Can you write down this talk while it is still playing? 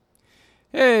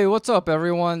Hey, what's up,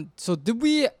 everyone? So, did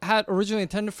we had originally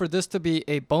intended for this to be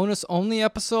a bonus only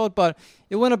episode, but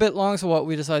it went a bit long. So, what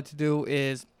we decided to do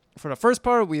is for the first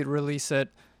part, we'd release it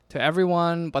to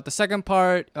everyone, but the second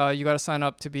part, you got to sign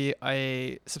up to be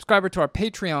a subscriber to our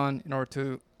Patreon in order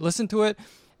to listen to it.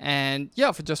 And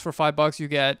yeah, for just for $5, you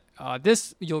get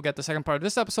this. You'll get the second part of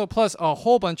this episode plus a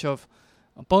whole bunch of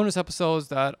bonus episodes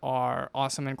that are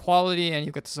awesome in quality, and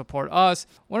you get to support us.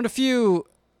 One of the few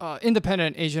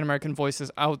independent Asian American voices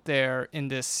out there in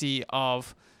this sea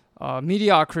of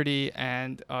mediocrity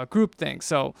and groupthink.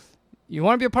 So you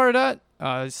want to be a part of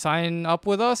that? Sign up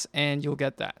with us and you'll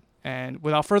get that. And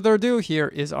without further ado, here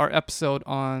is our episode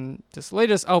on this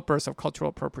latest outburst of cultural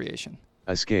appropriation.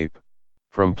 Escape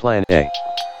from Plan A.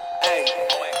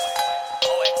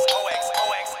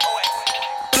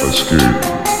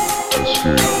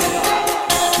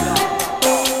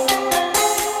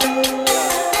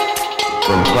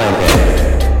 From Plan A.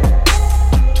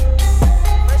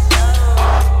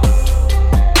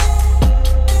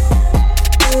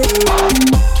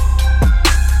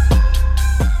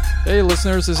 Hey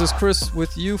listeners, this is Chris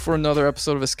with you for another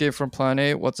episode of Escape from Plan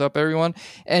A. What's up, everyone?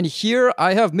 And here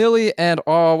I have Millie and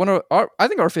one of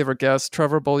our favorite guests,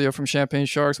 Trevor Bolio from Champagne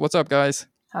Sharks. What's up, guys?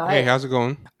 Hi. Hey, how's it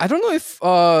going? I don't know if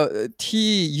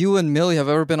you and Millie have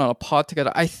ever been on a pod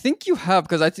together. I think you have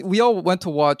because we all went to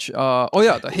watch.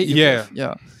 The Hate You Yeah. Give.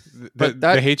 Yeah. The, But the,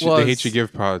 that hate you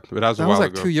give pod, but that was a That while was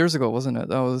like ago. 2 years ago, wasn't it?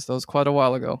 That was quite a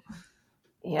while ago.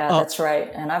 Yeah, Oh. that's right.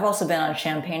 And I've also been on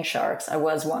Champagne Sharks. I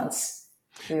was once.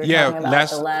 We were Yeah, talking about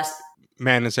last- the last.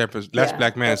 Man in San Francisco, last Yeah,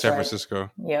 black man in that's San right.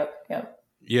 Francisco. Yep.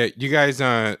 Yeah, you guys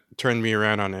turned me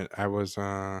around on it. I was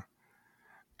a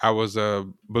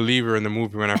believer in the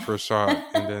movie when I first saw it,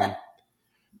 and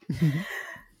then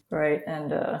Right.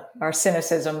 And our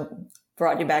cynicism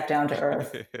brought you back down to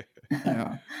earth.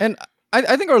 Yeah. And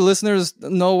I think our listeners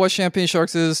know what Champagne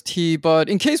Sharks is, T, but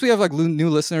in case we have like new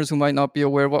listeners who might not be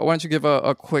aware, why don't you give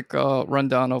a quick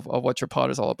rundown of what your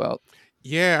pod is all about?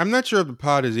 yeah, I'm not sure if the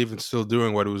pod is even still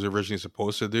doing what it was originally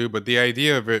supposed to do, but the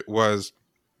idea of it was,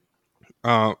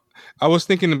 I was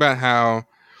thinking about how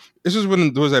this is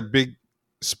when there was that big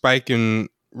spike in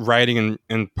writing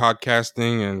and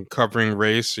podcasting and covering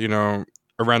race, around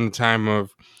the time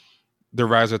of the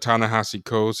rise of Ta-Nehisi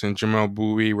Coates and Jamel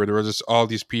Bowie, where there was just all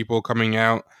these people coming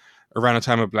out around the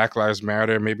time of Black Lives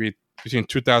Matter, maybe between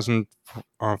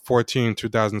 2014 and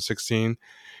 2016.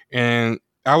 And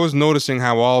I was noticing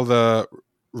how all the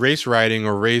race writing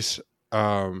or race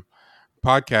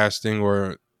podcasting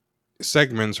or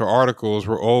segments or articles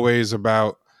were always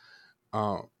about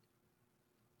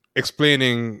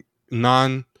explaining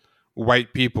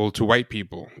non-white people to white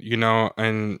people,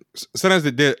 and sometimes they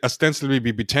did ostensibly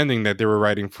be pretending that they were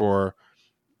writing for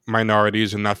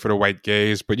minorities and not for the white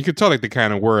gays, but you could tell like they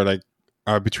kind of were, like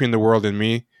Between the World and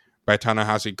Me by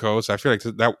Ta-Nehisi Coates. I feel like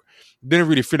that didn't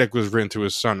really feel like it was written to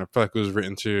his son. I feel like it was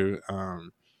written to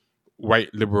white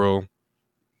liberal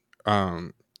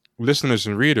listeners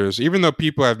and readers, even though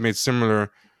people have made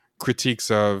similar critiques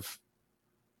of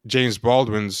James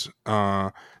Baldwin's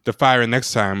The Fire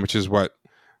Next Time, which is what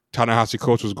Ta-Nehisi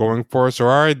Coates was going for. So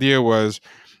our idea was,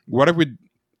 what if we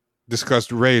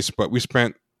discussed race, but we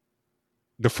spent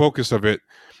the focus of it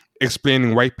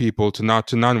explaining white people to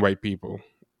non-white people?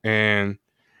 And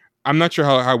I'm not sure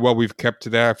how well we've kept to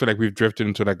that. I feel like we've drifted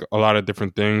into like a lot of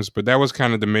different things, but that was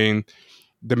kind of the main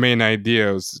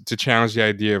idea, was to challenge the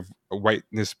idea of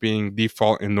whiteness being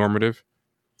default and normative.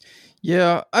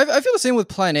 Yeah, I feel the same with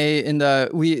Plan A in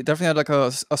that we definitely had like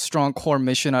a strong core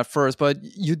mission at first, but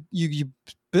you've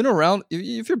been around.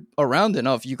 If you're around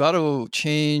enough, you got to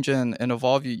change and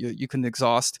evolve. You can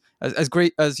exhaust as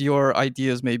great as your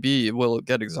ideas may be. It will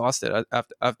get exhausted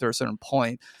after a certain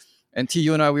point. And T,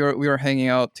 you and I, we were hanging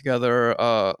out together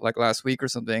like last week or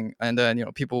something, and then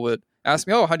people would ask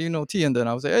me, "Oh, how do you know T?" And then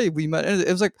I was like, "Hey, we met." And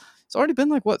it was like it's already been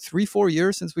like what 3-4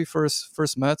 years since we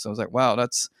first met. So I was like, "Wow,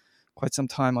 that's quite some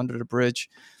time under the bridge."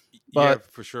 But yeah,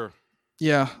 for sure.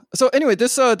 yeah. So anyway,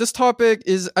 this topic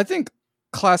is, I think,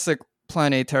 classic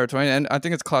Plan A territory, and I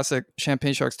think it's classic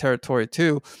Champagne Sharks territory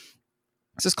too.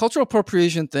 It's this cultural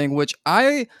appropriation thing, which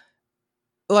I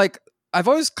like. I've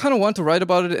always kind of wanted to write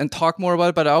about it and talk more about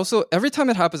it, but I also, every time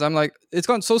it happens, I'm like, it's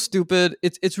gotten so stupid.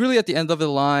 It's really at the end of the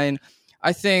line.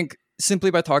 I think simply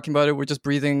by talking about it, we're just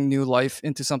breathing new life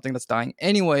into something that's dying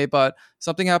anyway. But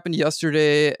something happened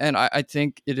yesterday, and I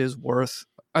think it is worth.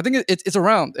 I think it's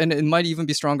around, and it might even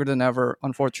be stronger than ever,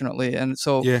 unfortunately. And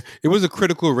so, Yeah, it was a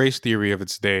critical race theory of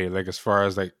its day, like as far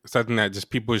as like something that just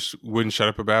people just wouldn't shut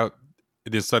up about. It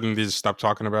just suddenly they just stopped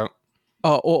talking about.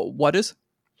 what is?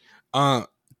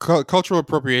 cultural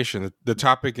appropriation, the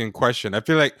topic in question. I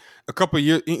feel like a couple of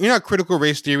years, you know, how critical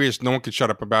race theory is. No one could shut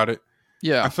up about it.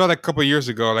 Yeah. I felt like a couple of years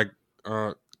ago, like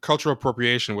cultural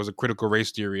appropriation was a critical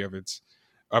race theory of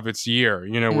its year.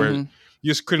 You know, where Mm-hmm.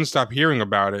 you just couldn't stop hearing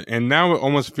about it, and now it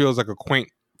almost feels like a quaint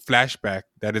flashback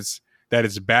that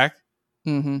it's back.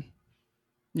 Mm-hmm.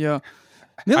 Yeah.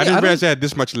 I Millie, didn't I don't. realize it had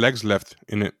this much legs left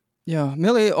in it. Yeah,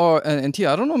 Millie and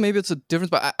Tia. I don't know. Maybe it's a difference,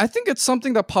 but I think it's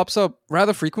something that pops up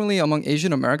rather frequently among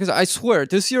Asian Americans. I swear,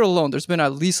 this year alone, there's been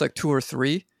at least like 2 or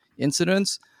 3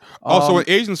 incidents. Also, Um, in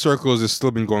Asian circles, it's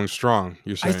still been going strong.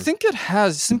 You're I saying? think it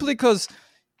has simply because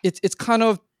it's kind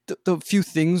of the few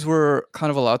things we're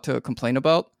kind of allowed to complain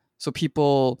about. So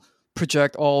people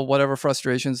project all whatever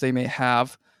frustrations they may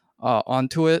have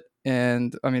onto it,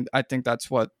 and I mean, I think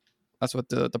that's what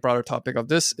the broader topic of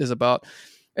this is about.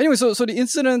 Anyway, so the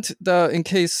incident, in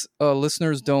case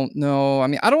listeners don't know, I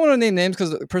mean, I don't want to name names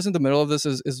because the person in the middle of this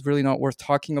is really not worth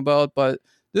talking about. But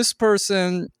this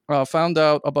person found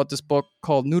out about this book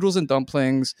called Noodles and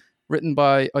Dumplings, written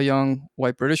by a young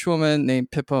white British woman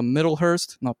named Pippa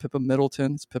Middlehurst. Not Pippa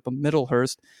Middleton, it's Pippa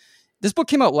Middlehurst. This book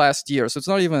came out last year, so it's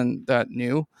not even that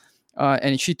new.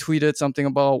 And she tweeted something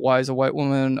about why is a white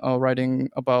woman writing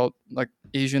about like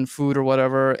Asian food or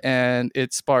whatever, and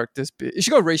it sparked this. She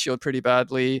got ratioed pretty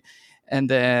badly, and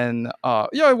then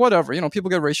yeah, whatever. You know, people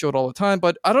get ratioed all the time,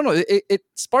 but I don't know. It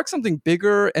sparked something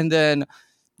bigger, and then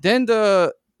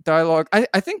the dialogue.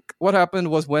 I think what happened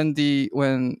was when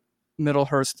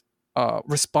Middlehurst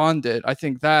responded. I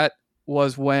think that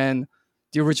was when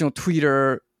the original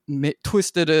tweeter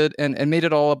twisted it and made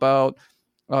it all about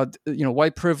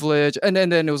white privilege, and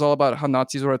then it was all about how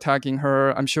Nazis were attacking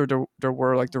her. I'm sure there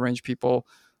were like deranged people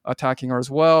attacking her as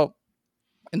well.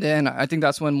 And then I think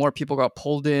that's when more people got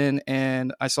pulled in,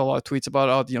 and I saw a lot of tweets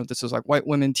about, this is like white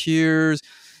women tears,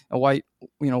 white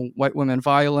women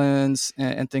violence,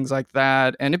 and things like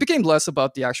that. And it became less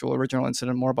about the actual original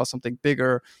incident, more about something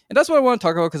bigger. And that's what I want to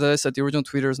talk about because, as I said, the original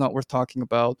tweeter is not worth talking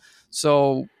about.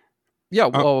 So, yeah.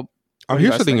 Well,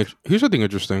 here's something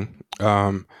interesting.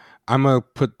 I'm gonna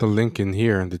put the link in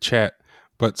here in the chat,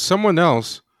 but someone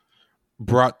else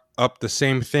brought up the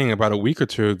same thing about a week or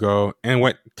two ago and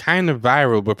went kind of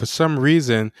viral, but for some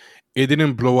reason it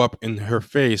didn't blow up in her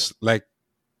face like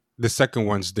the second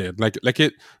ones did. Like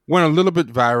it went a little bit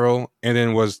viral and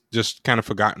then was just kind of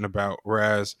forgotten about.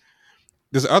 Whereas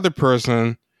this other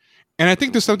person, and I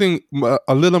think there's something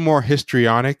a little more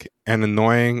histrionic and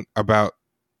annoying about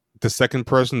the second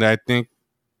person that I think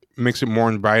makes it more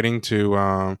inviting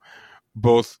to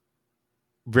both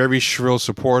very shrill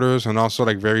supporters and also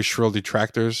like very shrill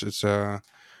detractors. It's but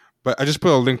I just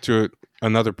put a link to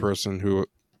another person who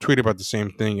tweeted about the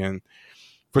same thing, and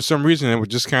for some reason it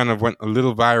just kind of went a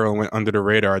little viral and went under the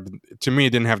radar. To me,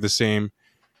 it didn't have the same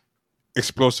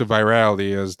explosive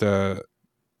virality as the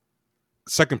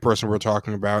second person we're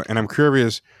talking about, and I'm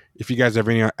curious if you guys have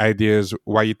any ideas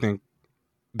why you think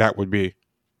that would be.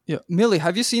 Yeah, Millie,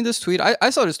 have you seen this tweet? I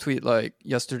saw this tweet like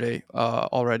yesterday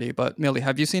already, but Millie,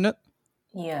 have you seen it?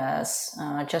 Yes,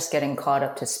 just getting caught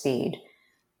up to speed.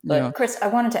 But Yeah. Chris, I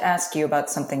wanted to ask you about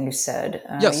something you said.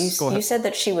 Yes, go ahead. You said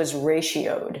that she was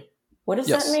ratioed. What does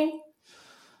Yes. that mean?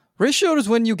 Ratioed is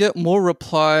when you get more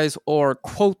replies or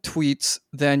quote tweets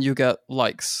than you get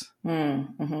likes.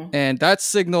 Mm-hmm. And that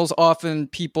signals often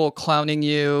people clowning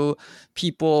you,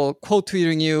 people quote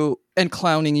tweeting you and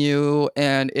clowning you,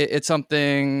 and it's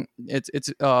something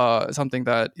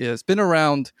that has been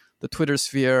around the Twitter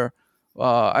sphere.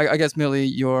 I guess Millie,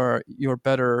 you're a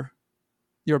better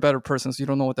person, so you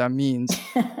don't know what that means.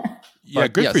 Yeah,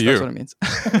 But good yes, for you. That's what it means.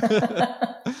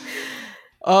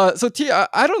 So T,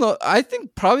 I don't know. I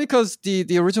think probably because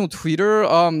the original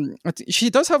tweeter, she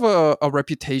does have a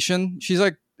reputation. She's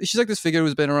like this figure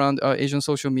who's been around Asian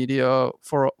social media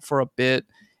for a bit,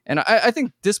 and I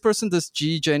think this person, this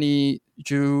Jenny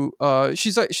Ju,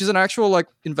 she's an actual like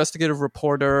investigative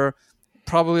reporter,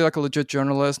 probably like a legit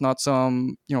journalist, not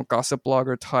some gossip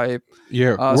blogger type.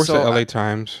 Yeah, works so at LA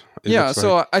Times.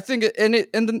 So I think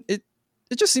it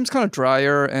just seems kind of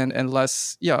drier and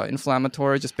less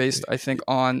inflammatory, just based I think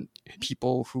on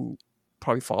people who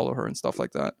probably follow her and stuff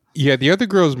like that. Yeah, the other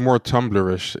girl is more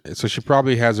Tumblr-ish, so she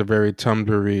probably has a very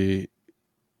Tumblr-y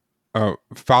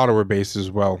follower base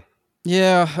as well.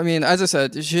 Yeah, I mean, as I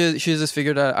said, she's this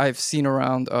figure that I've seen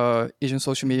around Asian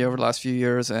social media over the last few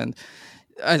years, and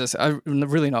as I said, I'm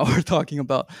really not what we're talking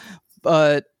about.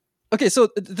 But okay, so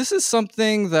this is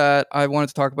something that I wanted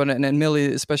to talk about, and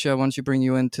Millie, especially, I wanted to bring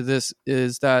you into this,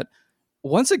 is that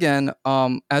once again,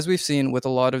 as we've seen with a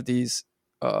lot of these,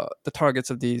 the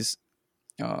targets of these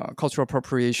cultural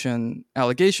appropriation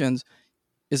allegations,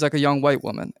 is like a young white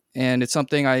woman. And it's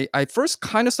something I first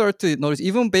kind of started to notice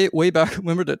even way back.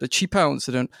 Remember the Chi Pao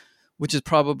incident, which is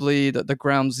probably the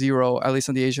ground zero, at least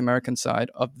on the Asian American side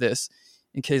of this.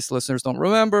 In case listeners don't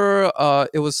remember,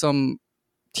 it was some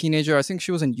teenager, I think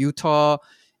she was in Utah,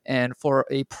 and for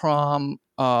a prom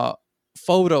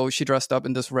photo, she dressed up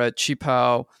in this red Chi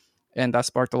Pao, and that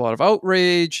sparked a lot of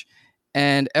outrage.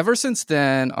 And ever since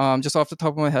then, just off the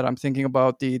top of my head, I'm thinking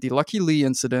about the Lucky Lee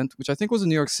incident, which I think was in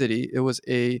New York City. It was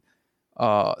a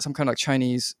some kind of like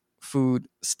Chinese food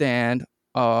stand,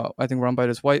 I think run by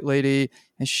this white lady,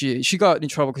 and she got in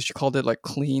trouble because she called it like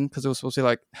clean because it was supposed to be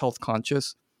like health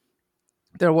conscious.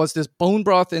 There was this bone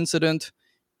broth incident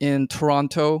in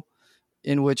Toronto,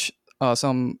 in which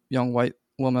some young white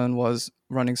woman was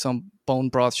running some bone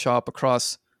broth shop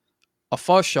across a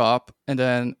pho shop, and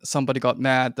then somebody got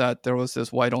mad that there was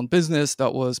this white-owned business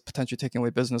that was potentially taking away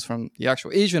business from the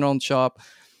actual Asian-owned shop.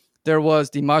 There was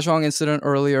the mahjong incident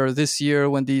earlier this year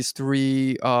when these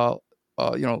three,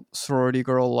 sorority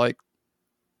girl like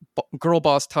girl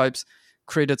boss types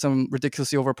created some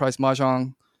ridiculously overpriced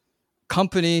mahjong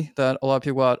company that a lot of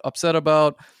people got upset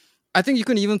about. I think you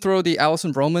can even throw the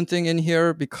Alison Roman thing in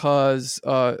here because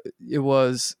it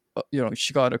was,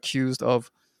 she got accused of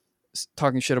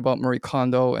talking shit about Marie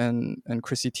Kondo and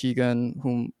Chrissy Teigen,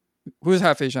 who is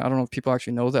half Asian. I don't know if people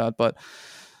actually know that, but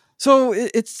so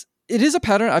it is a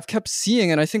pattern I've kept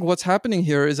seeing, and I think what's happening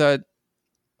here is that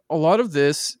a lot of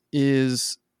this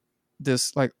is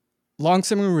this like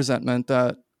long-simmering resentment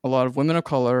that a lot of women of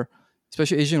color,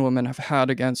 especially Asian women, have had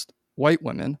against white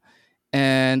women,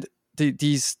 and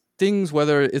these things,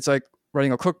 whether it's like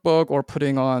writing a cookbook or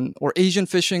putting on or Asian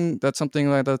fishing, that's something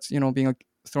like that's being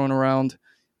thrown around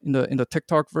in the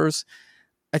TikTok verse.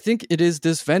 I think it is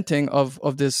this venting of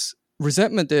this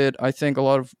resentment that I think a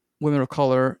lot of women of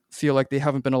color feel like they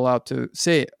haven't been allowed to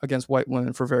say against white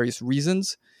women for various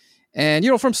reasons. And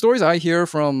from stories I hear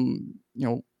from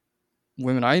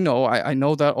women I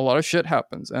know that a lot of shit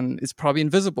happens, and it's probably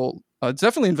invisible. It's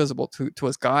definitely invisible to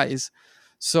us guys.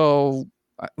 So,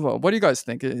 what do you guys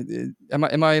think?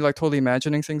 Am I like totally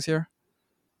imagining things here?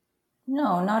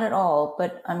 No, not at all.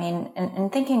 But I mean, in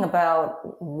thinking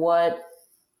about what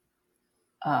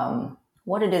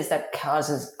it is that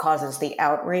causes the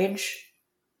outrage,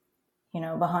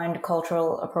 behind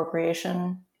cultural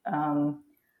appropriation,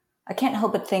 I can't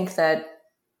help but think that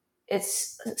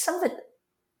it's some of it.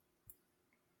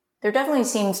 There definitely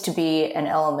seems to be an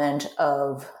element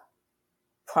of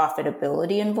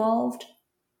profitability involved,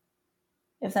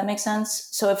 if that makes sense.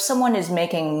 So if someone is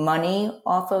making money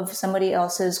off of somebody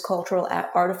else's cultural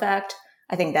artifact,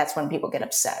 I think that's when people get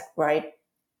upset, right?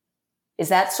 Is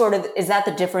that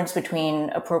the difference between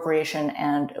appropriation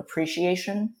and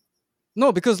appreciation?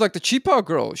 No, because like the Chi Pao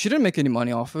girl, she didn't make any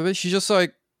money off of it. She just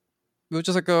it was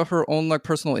just like her own like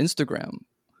personal Instagram.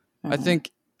 Mm-hmm.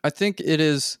 I think it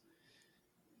is.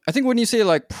 I think when you say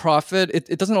like profit,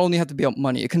 it doesn't only have to be about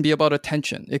money. It can be about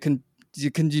attention. It can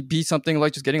be something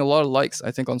like just getting a lot of likes,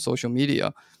 I think, on social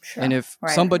media. Sure. And if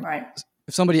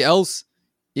somebody else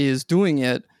is doing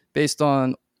it based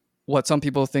on what some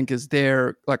people think is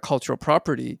their like cultural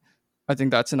property, I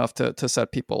think that's enough to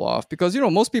set people off. Because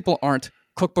most people aren't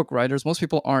cookbook writers. Most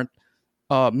people aren't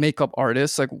makeup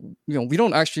artists. Like we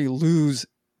don't actually lose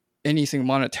anything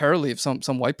monetarily if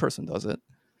some white person does it.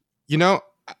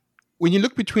 When you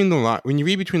read between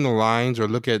the lines, or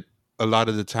look at a lot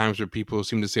of the times where people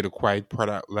seem to say the quiet part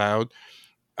out loud,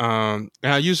 and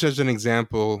I use as an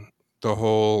example the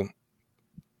whole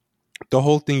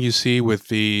thing you see with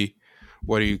the,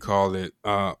 what do you call it,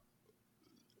 the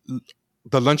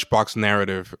lunchbox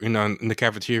narrative, in the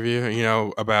cafeteria,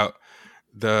 about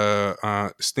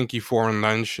the stinky foreign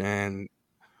lunch, and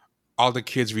all the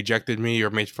kids rejected me or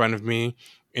made fun of me,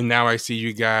 and now I see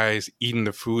you guys eating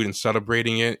the food and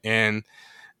celebrating it. And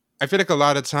I feel like a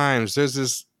lot of times there's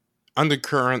this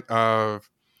undercurrent of,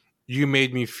 you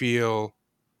made me feel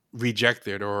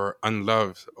rejected or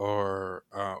unloved or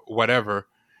whatever,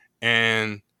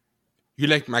 and you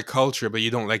like my culture but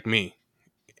you don't like me.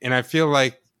 And I feel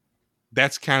like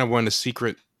that's kind of one of the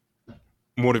secret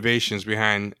motivations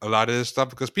behind a lot of this stuff,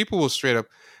 because people will straight up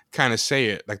kind of say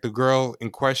it. Like the girl in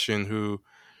question who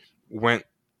went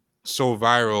so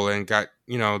viral and got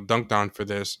dunked on for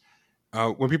this,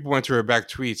 when people went to her back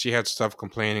tweets, she had stuff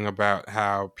complaining about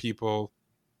how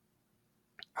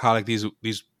like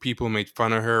these people made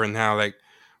fun of her, and how like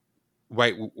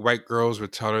white girls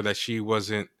would tell her that she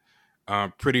wasn't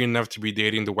pretty enough to be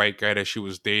dating the white guy that she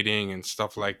was dating and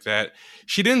stuff like that.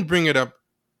 She didn't bring it up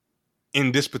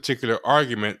in this particular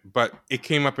argument, but it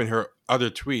came up in her other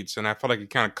tweets, and I felt like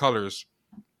it kind of colors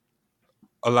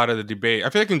a lot of the debate. I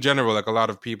feel like in general, like a lot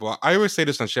of people, I always say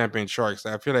this on Champagne Sharks.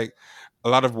 I feel like a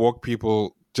lot of woke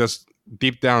people just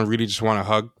deep down really just want a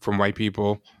hug from white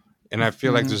people, and I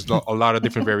feel like there's a lot of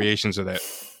different variations of that.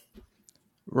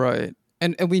 Right.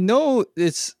 And we know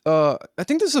it's I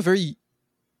think this is a very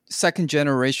second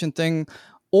generation thing,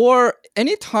 or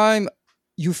anytime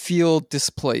you feel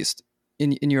displaced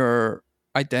in your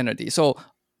identity. So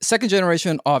second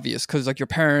generation, obvious, because like your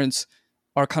parents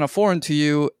are kind of foreign to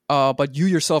you, but you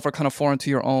yourself are kind of foreign to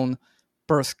your own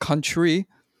birth country,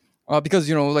 because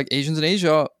you know, like Asians in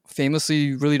Asia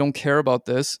famously really don't care about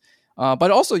this.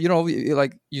 But also, you know,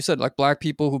 like you said, like black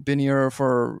people who've been here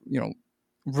for, you know,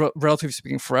 relatively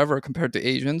speaking forever compared to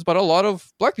Asians, but a lot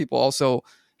of black people also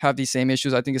have these same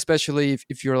issues. I think especially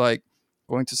if you're like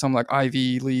going to some like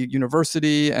Ivy League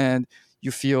university and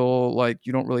you feel like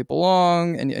you don't really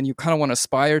belong, and you kind of want to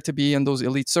aspire to be in those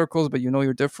elite circles, but you know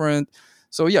you're different.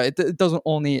 So yeah, it doesn't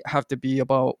only have to be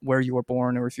about where you were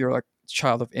born or if you're like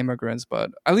child of immigrants,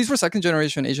 but at least for second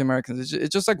generation Asian Americans, it's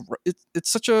just like it's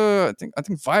such a I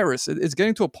think virus. It's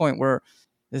getting to a point where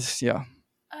it's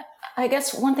I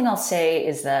guess one thing I'll say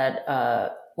is that,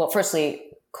 well, firstly,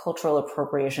 cultural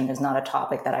appropriation is not a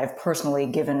topic that I've personally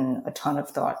given a ton of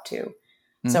thought to.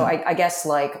 Mm-hmm. So I guess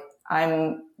like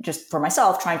I'm just for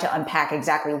myself trying to unpack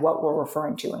exactly what we're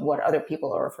referring to and what other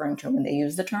people are referring to when they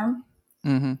use the term.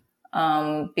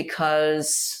 Mm-hmm.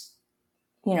 Because,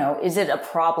 you know, is it a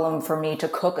problem for me to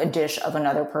cook a dish of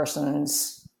another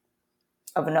person's,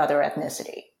 of another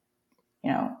ethnicity?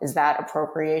 You know, is that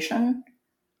appropriation?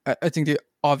 I think the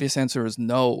obvious answer is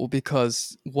no,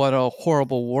 because what a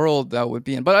horrible world that would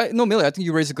be in. But Millie, I think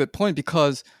you raise a good point,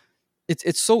 because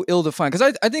it's so ill-defined.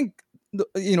 Because I think,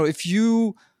 you know, if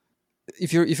you're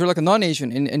like a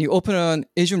non-Asian and you open an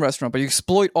Asian restaurant, but you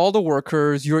exploit all the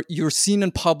workers, you're seen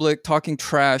in public talking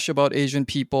trash about Asian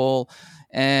people,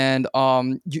 and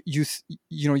you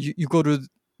go to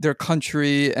their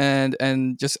country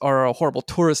and just are a horrible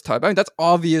tourist type. I mean, that's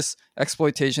obvious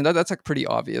exploitation. That's like pretty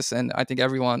obvious, and I think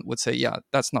everyone would say, yeah,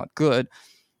 that's not good.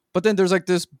 But then there's like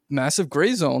this massive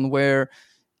gray zone where,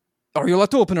 are you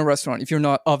allowed to open a restaurant if you're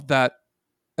not of that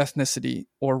ethnicity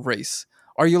or race?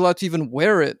 Are you allowed to even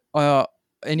wear it,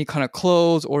 any kind of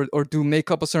clothes, or do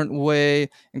makeup a certain way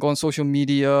and go on social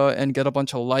media and get a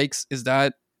bunch of likes? Is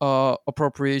that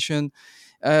appropriation?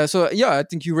 So yeah, I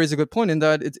think you raise a good point in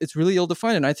that it's really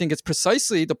ill-defined, and I think it's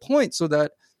precisely the point so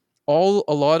that a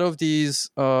lot of these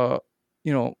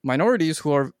minorities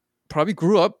who are probably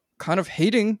grew up kind of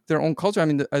hating their own culture. I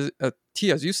mean, as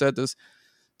you said, this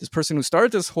person who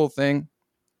started this whole thing,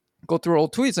 go through her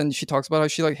old tweets, and she talks about how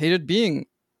she like hated being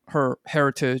her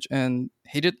heritage and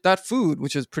hated that food,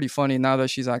 which is pretty funny now that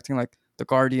she's acting like the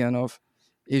guardian of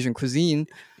Asian cuisine.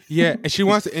 Yeah, and she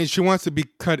wants to be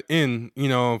cut in, you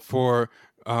know, for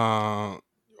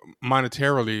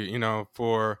monetarily, you know,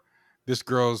 for this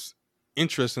girl's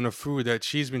interest in a food that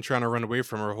she's been trying to run away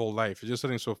from her whole life. It's just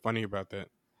something so funny about that.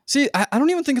 See, I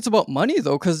don't even think it's about money,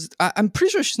 though, because I'm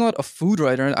pretty sure she's not a food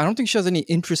writer, and I don't think she has any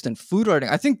interest in food writing.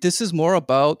 I think this is more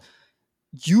about,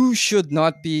 you should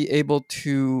not be able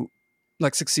to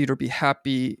like succeed or be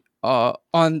happy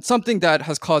on something that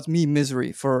has caused me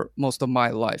misery for most of my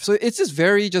life. So it's just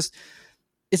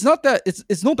it's not that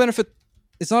it's no benefit.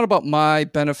 It's not about my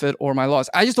benefit or my loss.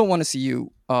 I just don't want to see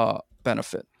you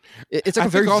benefit. It's like a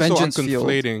very vengeance field. I'm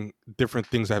conflating different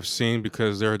things I've seen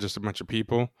because there are just a bunch of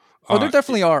people. Oh, there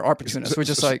definitely are opportunists. We're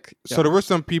just like... Yeah. So there were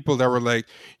some people that were like,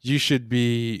 you should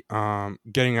be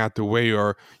getting out the way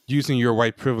or using your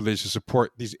white privilege to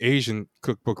support these Asian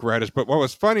cookbook writers. But what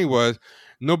was funny was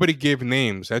nobody gave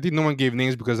names. I think no one gave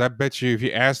names because I bet you if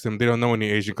you ask them, they don't know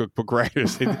any Asian cookbook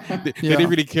writers. They didn't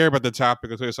really care about the topic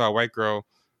until they saw a white girl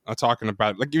talking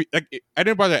about it. I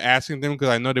didn't bother asking them because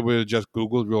I know they would have just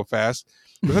Googled real fast.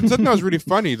 But something that was really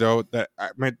funny, though, that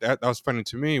was funny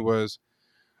to me was...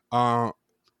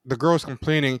 the girl was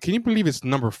complaining, can you believe it's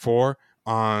number 4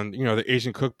 on, you know, the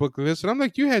Asian cookbook list? And I'm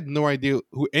like, you had no idea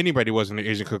who anybody was on the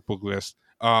Asian cookbook list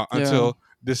until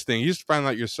this thing. You just found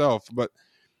out yourself. But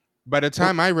by the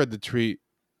time I read the tweet,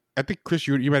 I think, Chris,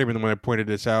 you might have been the one that pointed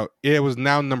this out. It was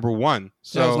now number 1.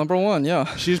 So yeah, it was number 1,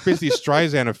 yeah. She's basically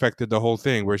Streisand affected the whole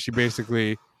thing, where she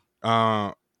basically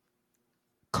caused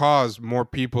more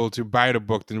people to buy the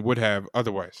book than would have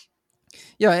otherwise.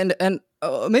 Yeah, and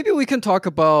maybe we can talk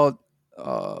about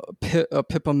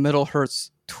Pippa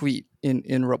Middlehurst's tweet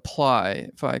in reply,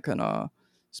 if I can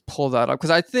just pull that up, because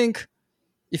I think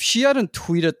if she hadn't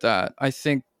tweeted that, I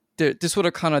think this would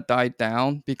have kind of died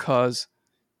down, because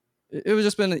it would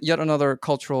just been yet another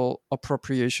cultural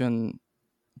appropriation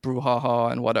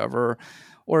brouhaha and whatever.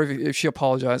 or if she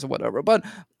apologized or whatever. But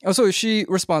so she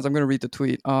responds. I'm going to read the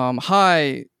tweet.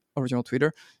 Hi, original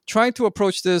tweeter. Trying to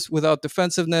approach this without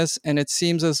defensiveness, and it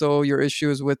seems as though your issue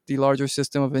is with the larger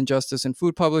system of injustice in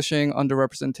food publishing,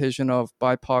 underrepresentation of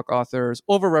BIPOC authors,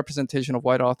 overrepresentation of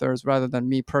white authors, rather than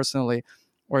me personally,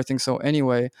 or I think so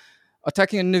anyway.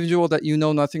 Attacking an individual that you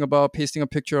know nothing about, pasting a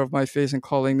picture of my face and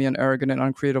calling me an arrogant and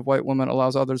uncreative white woman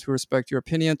allows others who respect your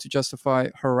opinion to justify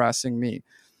harassing me.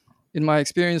 In my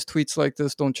experience, tweets like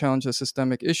this don't challenge a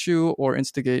systemic issue or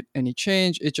instigate any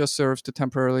change. It just serves to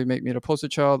temporarily make me the poster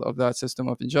child of that system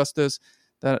of injustice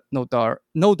that no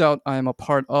doubt I am a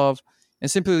part of, and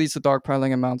simply leads to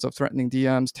dogpiling amounts of threatening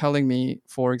DMs telling me,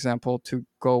 for example, to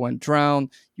go and drown,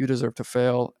 you deserve to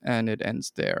fail, and it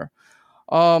ends there.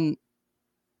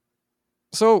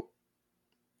 So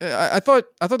I thought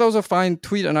that was a fine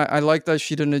tweet, and I like that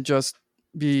she didn't just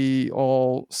be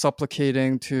all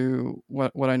supplicating to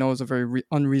what I know is a very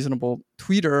unreasonable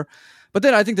tweeter. But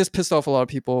then I think this pissed off a lot of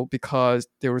people because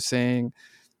they were saying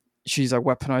she's like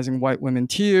weaponizing white women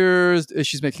tears.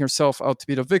 She's making herself out to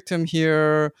be the victim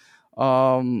here.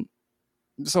 So,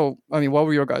 I mean, what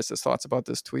were your guys' thoughts about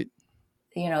this tweet?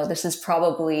 This is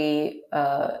probably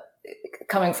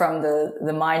coming from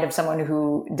the mind of someone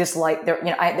who disliked there.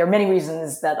 There are many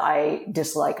reasons that I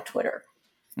dislike Twitter,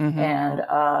 and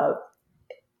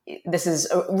this is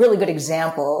a really good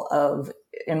example of,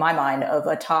 in my mind, of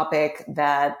a topic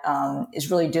that is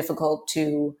really difficult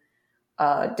to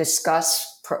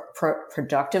discuss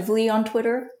productively on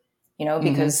Twitter.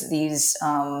 Because these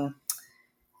no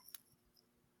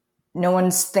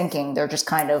one's thinking; they're just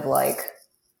kind of like,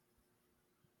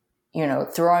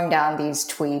 throwing down these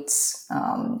tweets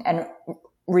and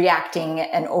reacting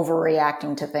and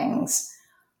overreacting to things.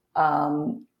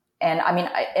 And I mean,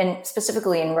 and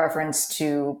specifically in reference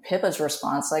to Pippa's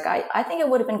response, like I think it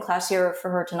would have been classier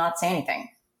for her to not say anything.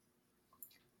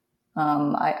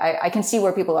 I can see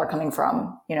where people are coming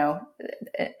from,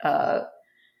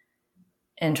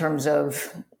 in terms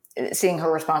of seeing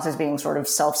her response as being sort of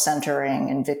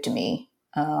self-centering and victim-y.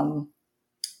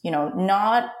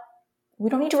 We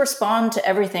don't need to respond to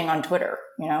everything on Twitter,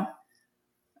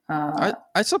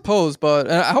 I suppose, but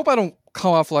and I hope I don't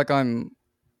come off like I'm,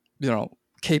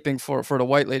 caping for the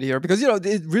white lady here, because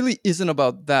it really isn't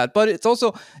about that. But it's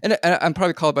also, and I'm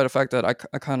probably called by the fact that I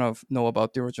kind of know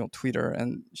about the original tweeter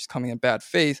and she's coming in bad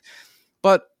faith.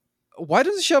 But why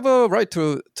doesn't she have a right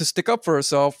to stick up for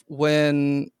herself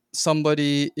when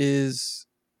somebody is,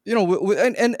 and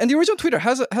the original tweeter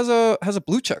has a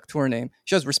blue check to her name.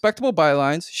 She has respectable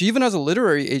bylines. She even has a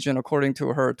literary agent according to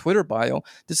her Twitter bio.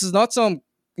 This is not some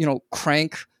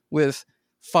crank with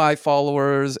 5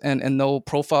 followers and no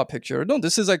profile picture. No,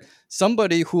 this is like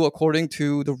somebody who, according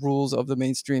to the rules of the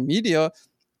mainstream media,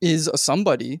 is a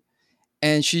somebody,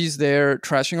 and she's there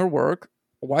trashing her work.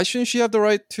 Why shouldn't she have the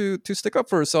right to stick up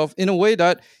for herself in a way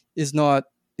that is not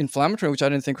inflammatory, which I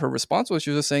didn't think her response was? She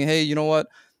was just saying, hey, you know what?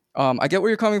 I get where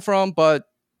you're coming from, but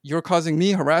you're causing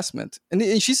me harassment.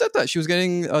 And she said that. She was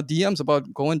getting DMs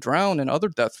about go and drown and other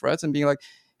death threats and being like,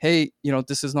 hey,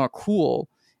 this is not cool.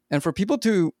 And for people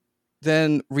to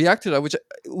then react to that,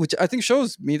 which I think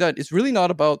shows me that it's really not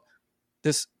about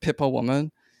this Pippa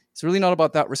woman. It's really not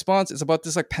about that response. It's about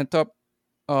this like pent up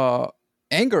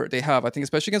anger they have, I think,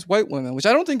 especially against white women, which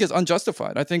I don't think is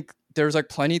unjustified. I think there's like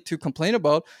plenty to complain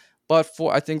about, but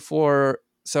for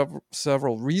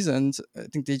several reasons, I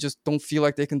think they just don't feel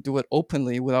like they can do it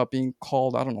openly without being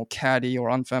called, I don't know, catty or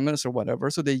unfeminist or whatever.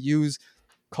 So they use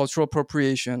cultural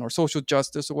appropriation or social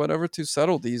justice or whatever to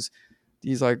settle these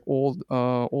like old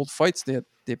fights that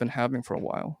they've been having for a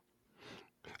while.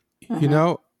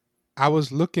 I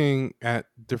was looking at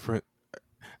different.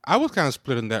 I was kind of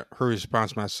split on her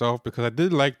response myself, because I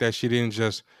did like that she didn't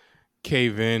just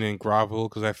cave in and grovel,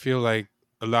 because I feel like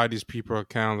a lot of these people are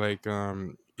kind of like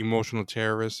emotional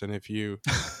terrorists, and if you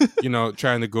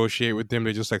try and negotiate with them,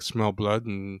 they just like smell blood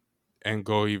and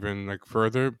go even like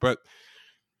further. But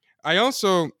I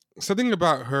also, something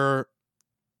about her,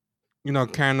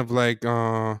 kind of like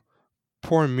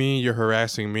poor me, you're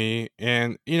harassing me,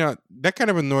 and that kind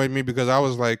of annoyed me, because I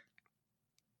was like,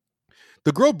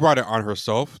 the girl brought it on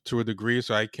herself to a degree,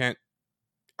 so I can't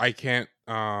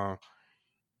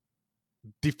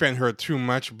defend her too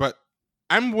much, but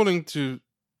I'm willing to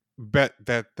bet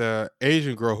that the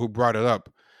Asian girl who brought it up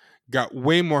got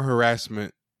way more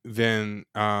harassment than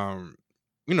the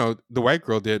white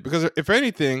girl did, because if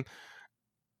anything,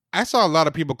 I saw a lot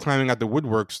of people climbing out the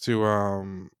woodworks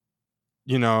to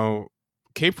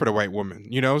cape for the white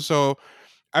woman, so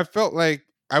I felt like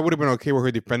I would have been okay with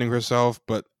her defending herself,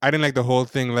 but I didn't like the whole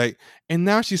thing. Like, and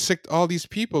now she sicked all these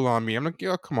people on me. I'm like,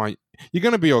 yo, come on, you're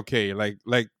gonna be okay. Like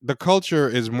the culture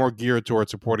is more geared towards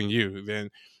supporting you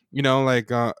than, like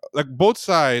both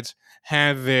sides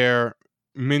have their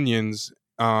minions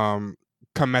come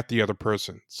at the other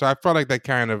person. So I felt like that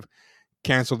kind of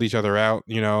canceled each other out,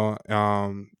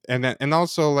 and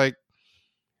also like,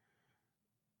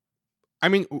 I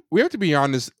mean, we have to be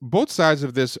honest. Both sides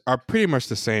of this are pretty much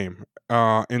the same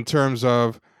in terms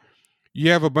of you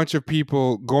have a bunch of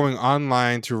people going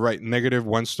online to write negative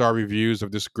 1-star reviews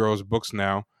of this girl's books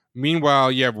now.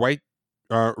 Meanwhile, you have white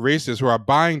racists who are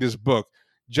buying this book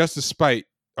just to spite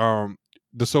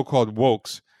the so-called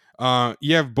wokes.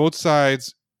 You have both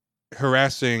sides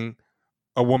harassing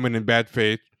a woman in bad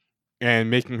faith and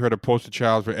making her the poster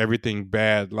child for everything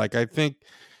bad. Like, I think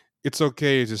it's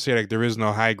okay to say like there is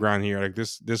no high ground here. Like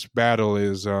this battle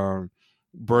is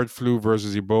bird flu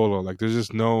versus Ebola. Like there's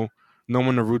just no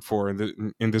one to root for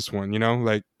in this one.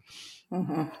 Like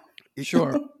Mm-hmm.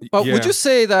 Sure. But would you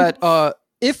say that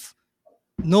if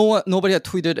nobody had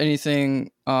tweeted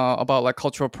anything about like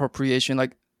cultural appropriation,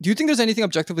 like do you think there's anything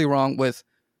objectively wrong with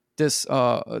this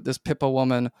Pippa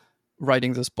woman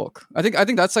writing this book? I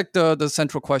think that's like the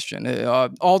central question.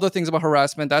 All the things about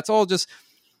harassment, that's all just.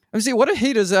 I mean, see, what I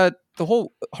hate is that the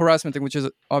whole harassment thing, which is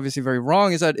obviously very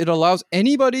wrong, is that it allows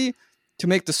anybody to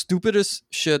make the stupidest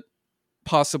shit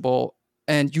possible.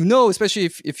 And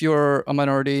especially if you're a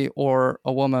minority or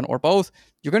a woman or both,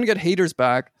 you're going to get haters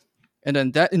back. And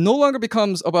then that it no longer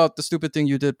becomes about the stupid thing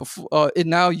you did before.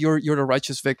 Now you're the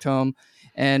righteous victim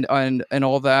and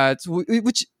all that,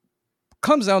 which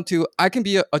comes down to I can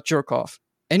be a jerk off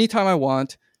anytime I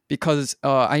want because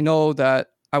I know that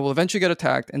I will eventually get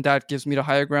attacked, and that gives me the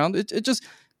higher ground. It just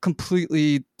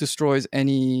completely destroys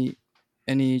any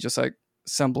just like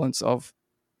semblance of.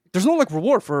 There's no like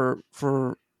reward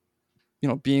for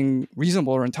being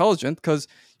reasonable or intelligent because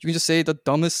you can just say the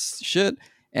dumbest shit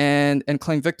and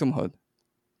claim victimhood.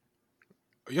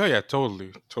 Yeah,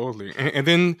 totally. And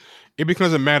then it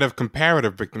becomes a matter of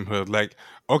comparative victimhood. Like,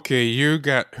 okay, you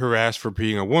got harassed for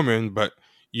being a woman, but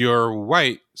you're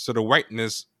white, so the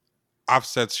whiteness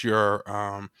offsets your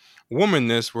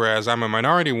womanness, whereas I'm a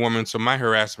minority woman, so my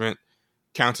harassment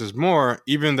counts as more,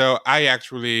 even though I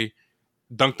actually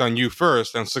dunked on you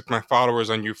first and slicked my followers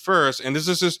on you first. And this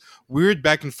is this weird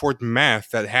back and forth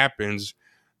math that happens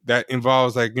that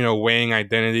involves like, weighing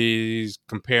identities,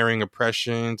 comparing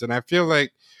oppressions. And I feel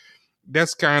like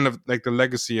that's kind of like the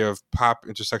legacy of pop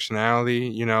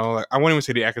intersectionality, like, I won't even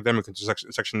say the academic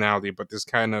intersectionality, but this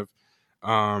kind of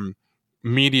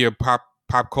media pop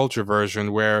culture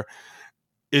version where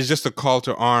it's just a call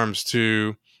to arms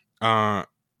to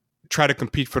try to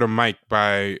compete for the mic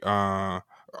by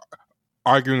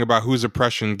arguing about whose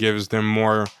oppression gives them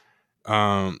more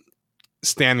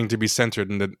standing to be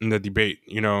centered in the debate.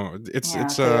 It's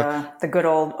the good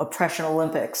old oppression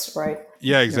Olympics, right?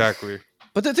 Yeah, exactly.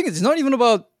 But the thing is, it's not even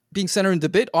about being centered in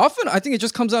debate. Often, I think it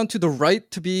just comes down to the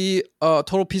right to be a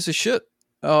total piece of shit.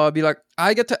 Be like,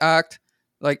 I get to act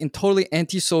like in totally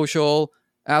antisocial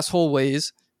asshole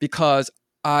ways because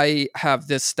I have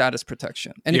this status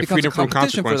protection, and it becomes a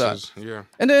competition for that. Yeah,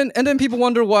 and then people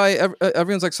wonder why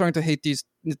everyone's like starting to hate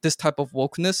this type of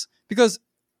wokeness because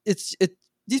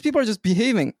these people are just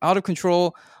behaving out of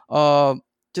control,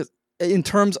 just in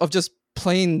terms of just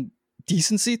plain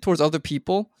decency towards other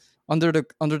people under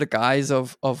the guise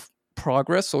of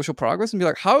progress, social progress, and be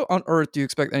like, how on earth do you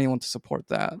expect anyone to support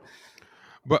that?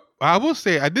 But I will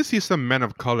say, I did see some men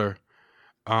of color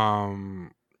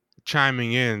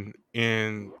chiming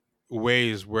in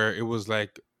ways where it was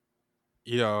like,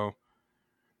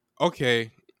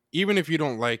 okay, even if you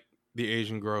don't like the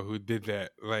Asian girl who did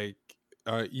that, like,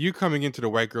 you coming into the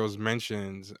white girl's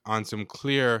mentions on some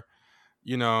clear,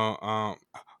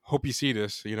 hope you see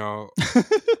this,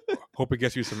 hope it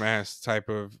gets you some ass type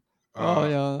of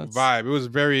vibe. It was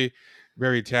very,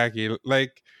 very tacky.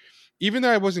 Like, even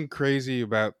though I wasn't crazy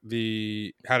about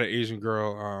how the Asian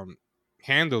girl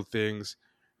handled things,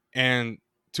 and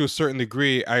to a certain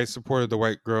degree, I supported the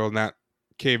white girl not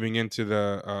caving into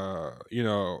the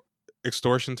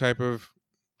extortion type of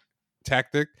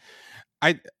tactic.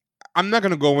 I'm not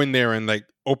gonna go in there and like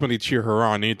openly cheer her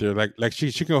on either. Like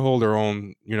she can hold her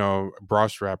own bra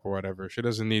strap or whatever. She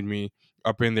doesn't need me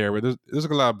up in there. But there's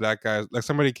a lot of black guys. Like,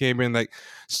 somebody came in like,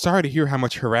 sorry to hear how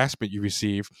much harassment you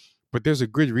receive, but there's a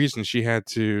good reason she had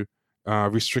to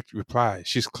restrict replies.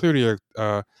 She's clearly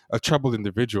a troubled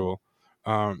individual.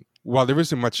 While there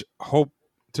isn't much hope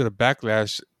to the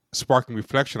backlash sparking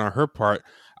reflection on her part,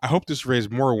 I hope this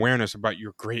raised more awareness about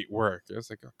your great work. It's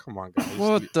like, oh, come on, guys.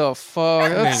 What the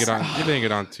fuck? You're laying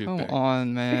it on too Come thick.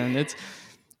 on, man. It's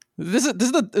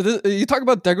you talk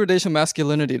about degradation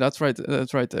masculinity. That's right.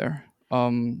 That's right there.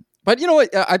 But you know what?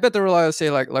 I bet there were a lot of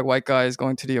say like white guys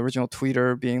going to the original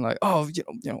tweeter, being like, "Oh,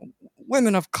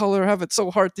 women of color have it so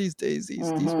hard these days.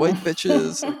 These white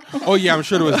bitches." Oh yeah, I'm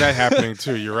sure there was that happening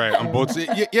too. You're right on both.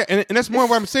 Yeah, and that's more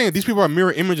what I'm saying. These people are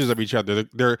mirror images of each other.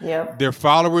 Their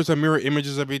followers are mirror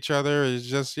images of each other. It's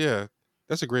just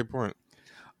that's a great point.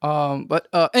 But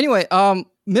anyway,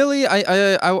 Millie,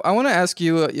 I want to ask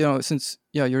you, since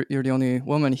you're the only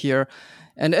woman here,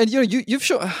 and you've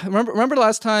shown. Remember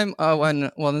last time when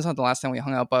this is not the last time we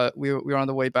hung out, but we were on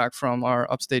the way back from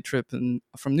our upstate trip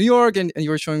from New York, and you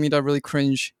were showing me that really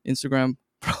cringe Instagram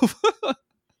profile.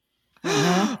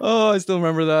 Oh, I still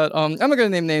remember that. I'm not gonna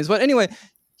name names, but anyway,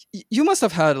 you must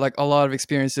have had like a lot of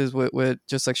experiences with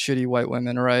just like shitty white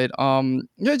women, right?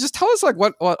 Just tell us like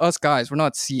what us guys we're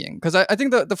not seeing, because I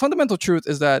think the fundamental truth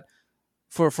is that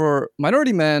for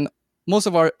minority men, most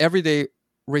of our everyday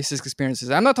racist experiences.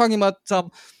 I'm not talking about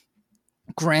some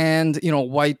grand,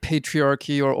 white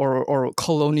patriarchy or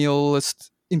colonialist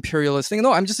imperialist thing.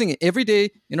 No, I'm just saying everyday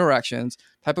interactions,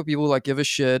 type of people like give a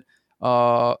shit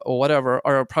or whatever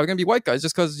are probably gonna be white guys,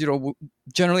 just because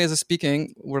generally as a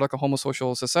speaking, we're like a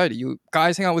homosocial society. You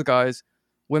guys hang out with guys,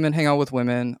 women hang out with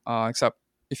women, except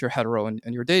if you're hetero and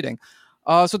you're dating.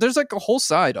 So there's like a whole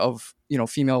side of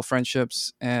female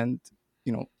friendships and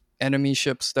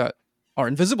enemyships that are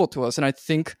invisible to us. And I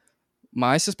think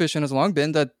my suspicion has long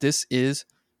been that this is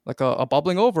like a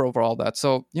bubbling over all that.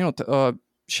 So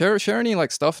share any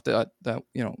like stuff that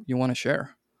you want to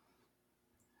share.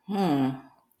 I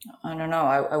don't know.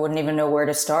 I wouldn't even know where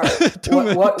to start.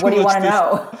 What do you want to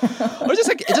know? Or just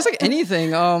like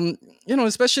anything.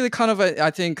 Especially kind of I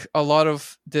think a lot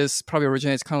of this probably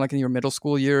originates kind of like in your middle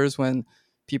school years when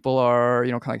people are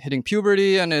kind of like hitting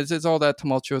puberty, and it's all that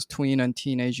tumultuous tween and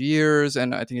teenage years,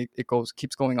 and I think it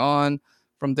keeps going on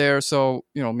from there. So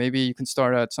maybe you can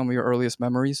start at some of your earliest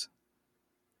memories.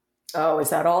 Oh,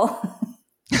 is that all?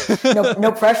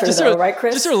 No pressure though, right,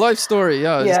 Chris? Just your life story.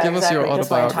 Yeah, just give us your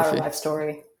autobiography. Just my entire life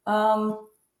story. I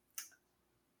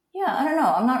don't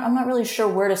know. I'm not really sure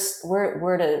where to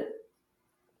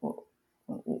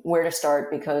start,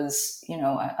 because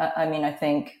I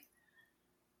think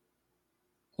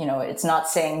it's not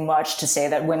saying much to say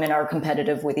that women are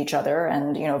competitive with each other,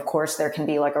 and of course there can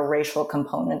be like a racial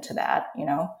component to that.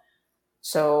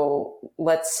 So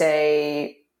let's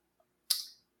say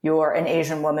you're an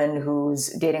Asian woman who's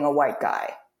dating a white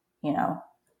guy.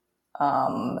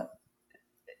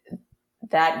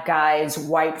 That guy's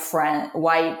white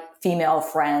female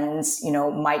friends,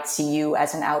 might see you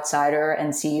as an outsider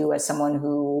and see you as someone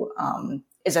who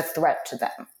is a threat to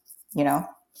them.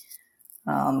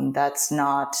 That's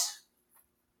not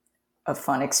a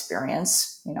fun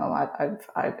experience.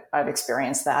 I've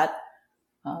experienced that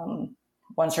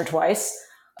once or twice.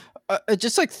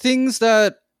 Just like things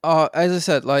that, as I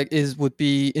said, like would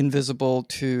be invisible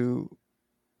to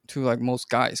like most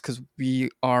guys, because we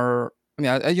are. I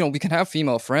mean, we can have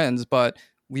female friends, but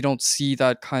we don't see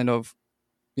that kind of,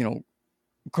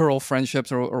 girl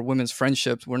friendships or women's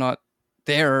friendships. We're not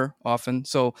there often.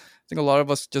 So I think a lot of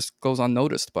us just goes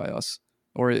unnoticed by us,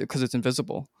 or because it's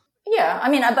invisible. Yeah. I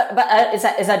mean, but is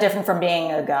that different from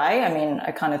being a guy? I mean,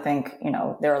 I kind of think,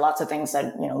 there are lots of things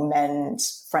that,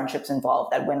 men's friendships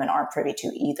involve that women aren't privy to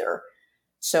either.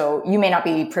 So you may not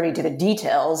be privy to the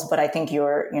details, but I think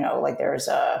you're, like there's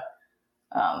a,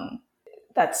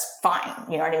 that's fine.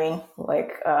 You know what I mean?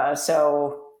 Like,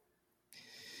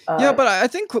 yeah, but I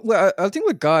think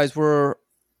with guys, we're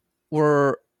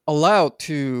allowed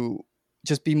to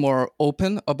just be more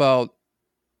open about,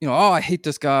 oh, I hate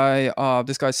this guy.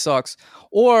 This guy sucks.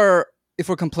 Or if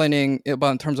we're complaining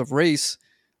about in terms of race,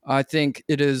 I think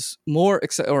it is more,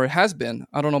 or it has been.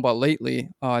 I don't know about lately.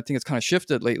 I think it's kind of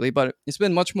shifted lately, but it's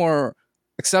been much more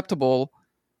acceptable,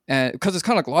 and because it's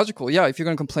kind of like logical. Yeah, if you're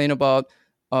going to complain about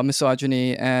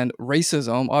misogyny and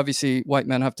racism, obviously white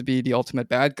men have to be the ultimate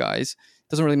bad guys. It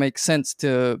doesn't really make sense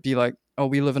to be like, oh,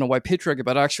 we live in a white patriarchy,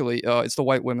 but actually it's the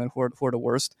white women who are the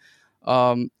worst.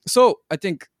 So I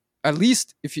think at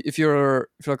least if you're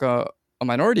like a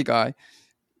minority guy,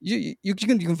 you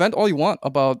can vent all you want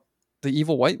about the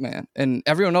evil white man, and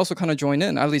everyone else will kind of join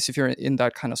in, at least if you're in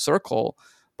that kind of circle.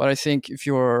 But I think if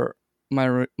you're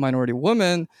minority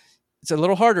woman, it's a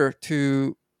little harder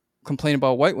to complain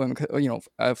about white women,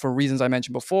 for reasons I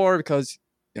mentioned before, because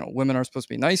women are supposed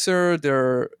to be nicer.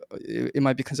 It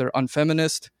might be considered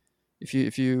unfeminist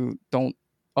if you don't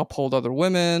uphold other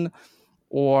women,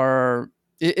 or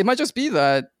it might just be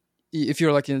that if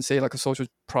you're like in say like a social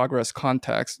progress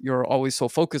context, you're always so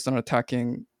focused on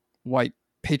attacking white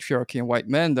patriarchy and white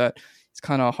men that it's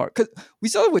kind of hard. Because we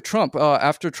saw it with Trump.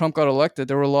 After Trump got elected,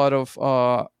 there were a lot of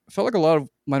I felt like a lot of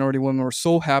minority women were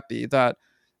so happy that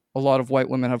a lot of white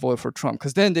women have voted for Trump,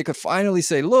 because then they could finally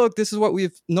say, look, this is what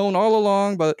we've known all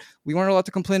along, but we weren't allowed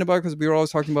to complain about it because we were always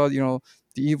talking about, the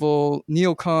evil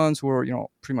neocons who were,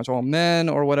 pretty much all men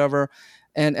or whatever.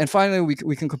 And finally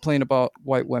we can complain about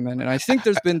white women. And I think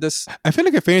there's been this. I feel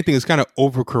like if anything, it's kind of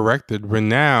overcorrected, where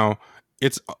now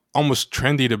it's almost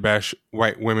trendy to bash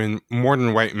white women more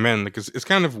than white men. Like it's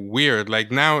kind of weird.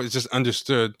 Like now it's just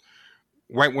understood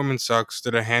white women sucks.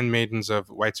 They're the handmaidens of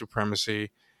white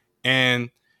supremacy. And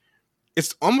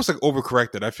it's almost like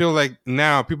overcorrected. I feel like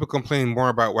now people complain more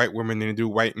about white women than they do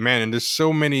white men. And there's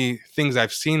so many things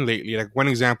I've seen lately. Like one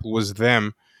example was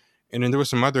them. And then there were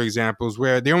some other examples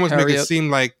where they almost make it seem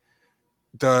like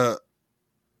the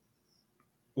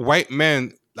white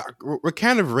men, we're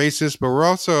kind of racist,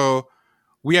 but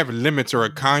we have limits or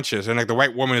a conscience. And like the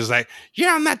white woman is like,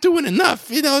 yeah, I'm not doing enough.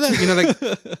 Like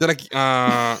they're like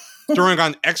throwing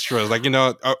on extras, like,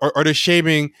 or they're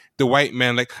shaming the white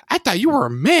man. Like, I thought you were a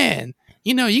man.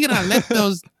 You're gonna let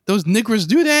those niggers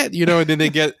do that, and then they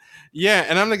get, yeah.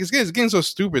 And I'm like, it's getting so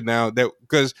stupid now that,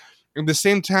 because at the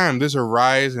same time, there's a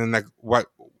rise in like what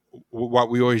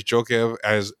we always joke of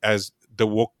as the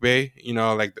woke bay,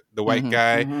 like the white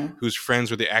guy who's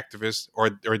friends with the activist or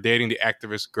dating the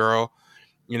activist girl,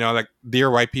 like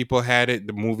Dear White People had it,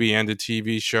 the movie and the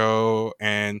TV show,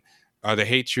 and The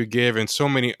Hate You Give, and so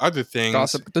many other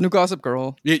things. The new Gossip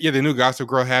Girl. Yeah, the new Gossip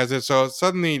Girl has it. So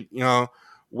suddenly,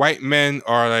 white men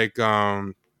are like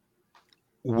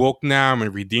woke now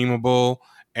and redeemable,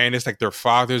 and it's like their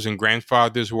fathers and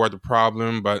grandfathers who are the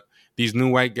problem. But these new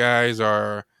white guys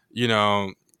are,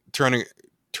 turning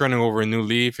over a new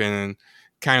leaf and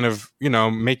kind of,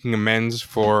 making amends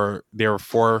for their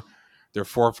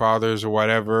forefathers or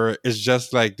whatever. It's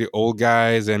just like the old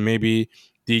guys and maybe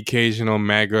the occasional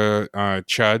MAGA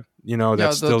chud,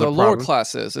 that's still the lower problem.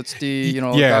 classes. It's the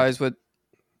guys with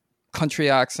country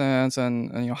accents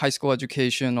and high school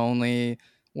education only,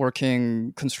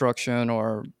 working construction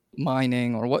or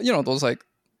mining or what,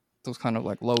 those kind of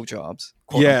like low jobs.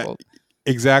 Unquote.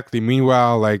 Exactly.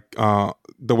 Meanwhile, like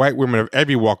the white women of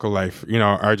every walk of life,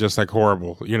 are just like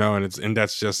horrible, and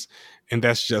that's just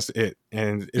it.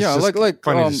 And it's just like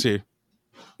funny to see.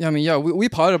 Yeah, I mean, we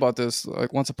potted about this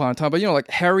like once upon a time, but like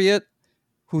Harriet,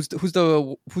 who's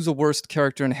the worst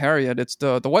character in Harriet? It's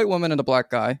the white woman and the black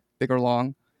guy, big or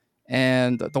long,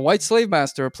 and the white slave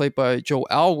master played by Joe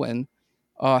Alwyn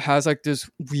has like this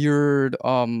weird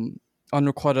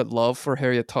unrequited love for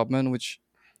Harriet Tubman, which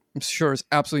I'm sure is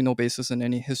absolutely no basis in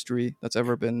any history that's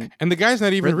ever been. And the guy's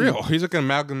not even real. He's like an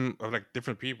amalgam of like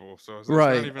different people. So it's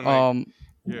right. Not even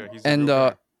like, he's and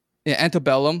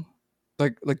Antebellum.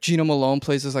 Like Gina Malone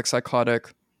plays this like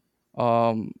psychotic,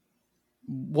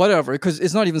 whatever, because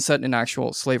it's not even set in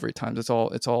actual slavery times. It's all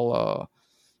it's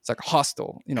like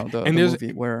Hostel, the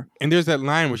movie where. And there's that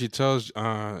line where she tells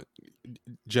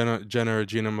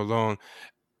Gina Malone,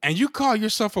 and you call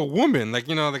yourself a woman, like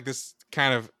like this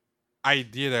kind of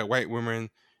idea that white women,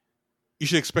 you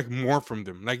should expect more from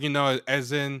them, like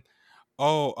as in,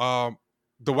 the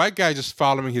white guy just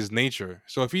following his nature.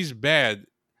 So if he's bad,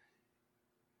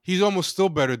 he's almost still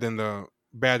better than the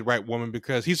bad white woman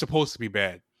because he's supposed to be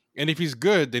bad. And if he's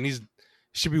good, then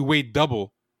should be weighed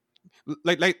double.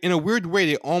 Like in a weird way,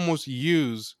 they almost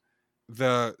use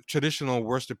the traditional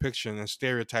worst depiction and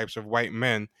stereotypes of white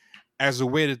men as a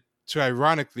way to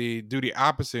ironically do the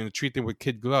opposite and treat them with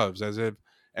kid gloves, as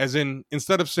in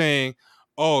instead of saying,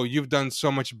 "Oh, you've done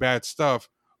so much bad stuff,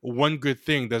 one good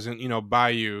thing doesn't buy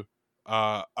you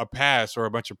a pass or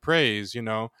a bunch of praise,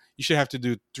 you should have to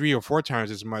do 3 or 4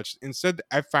 times as much." Instead,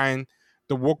 I find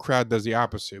the woke crowd does the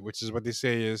opposite, which is what they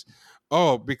say is,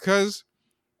 because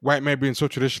white men being so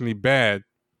traditionally bad,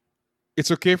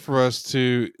 it's okay for us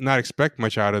to not expect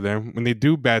much out of them. When they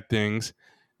do bad things,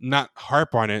 not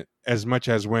harp on it as much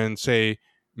as when, say,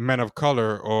 men of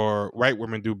color or white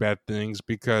women do bad things,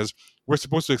 because we're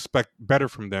supposed to expect better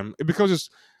from them. It becomes this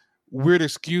weird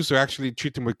excuse to actually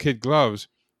treat them with kid gloves.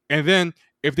 And then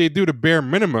if they do the bare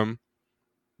minimum,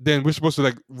 then we're supposed to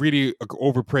like really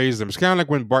overpraise them. It's kind of like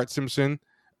when Bart Simpson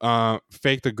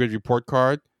faked a good report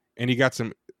card and he got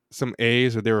some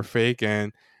A's, or they were fake,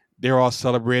 and they were all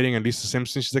celebrating. And Lisa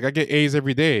Simpson, she's like, "I get A's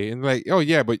every day." And like, "Oh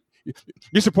yeah, but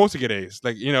you're supposed to get A's."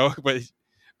 Like, but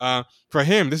for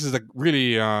him, this is like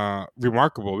really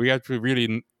remarkable. We have to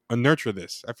really nurture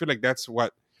this. I feel like that's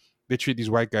what they treat these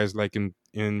white guys like in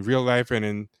real life and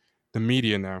in the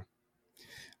media now.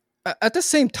 At the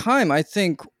same time, I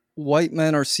think white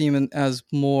men are seen as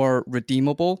more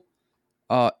redeemable.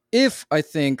 If I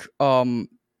think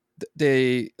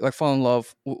they like fall in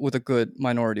love with a good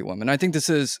minority woman. I think this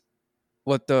is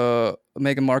what the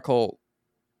Meghan Markle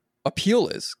appeal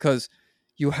is, because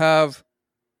you have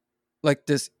like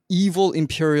this evil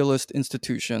imperialist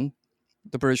institution,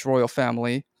 the British royal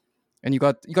family, and you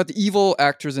got the evil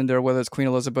actors in there, whether it's Queen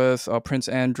Elizabeth, Prince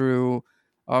Andrew,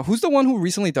 who's the one who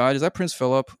recently died? Is that Prince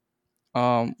Philip? Yeah,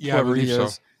 I Whoever he believe so.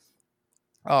 is.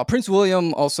 Prince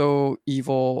William also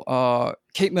evil.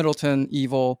 Kate Middleton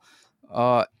evil.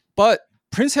 But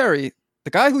Prince Harry,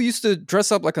 the guy who used to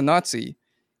dress up like a Nazi,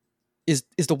 is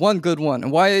the one good one.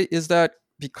 And why is that?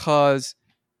 Because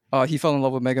he fell in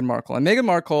love with Meghan Markle, and Meghan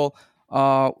Markle,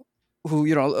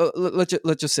 who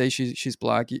let's just say she's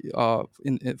black,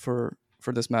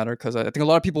 for this matter, because I think a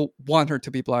lot of people want her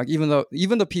to be black, even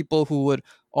the people who would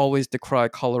always decry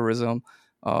colorism,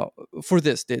 for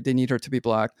this they need her to be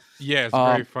black. Yeah, it's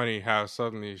very funny how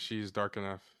suddenly she's dark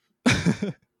enough.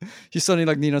 She's suddenly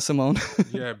like Nina Simone.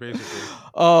 Yeah, basically.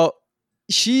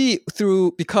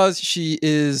 Because she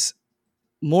is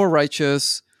more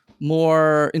righteous,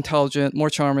 more intelligent, more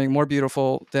charming, more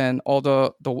beautiful than all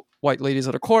the white ladies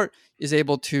at the court, is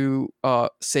able to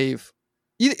save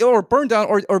or burn down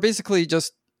or basically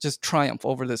just triumph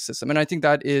over this system. And I think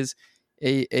that is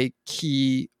a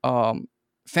key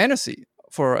fantasy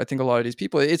for, I think, a lot of these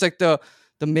people. It's like the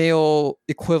male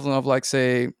equivalent of, like,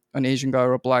 say, an Asian guy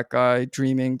or a black guy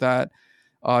dreaming that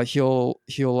he'll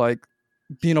like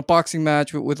be in a boxing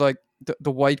match with like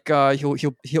the white guy.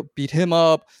 He'll beat him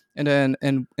up and then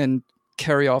and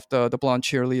carry off the blonde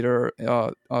cheerleader,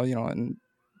 and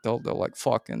they'll like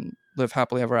fuck and live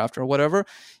happily ever after or whatever.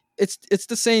 It's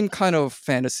the same kind of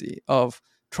fantasy of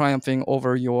triumphing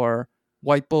over your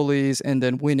white bullies and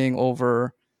then winning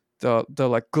over the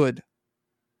like good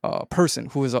person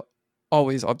who is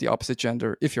always of the opposite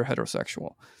gender if you're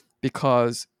heterosexual,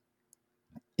 because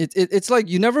it's like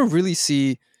you never really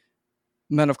see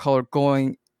men of color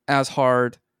going as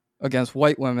hard against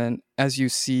white women as you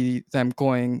see them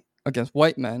going against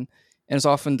white men. And it's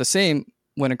often the same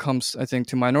when it comes, I think,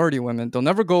 to minority women. They'll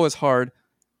never go as hard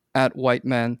at white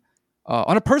men.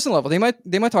 On a personal level, they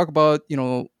might talk about,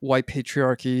 white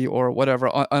patriarchy or whatever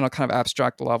on a kind of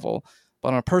abstract level,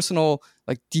 but on a personal,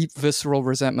 like, deep visceral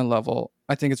resentment level,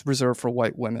 I think it's reserved for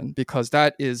white women, because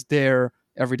that is their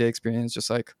everyday experience. Just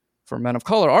like for men of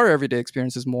color, our everyday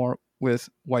experience is more with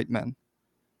white men.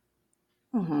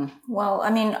 Mm-hmm. Well,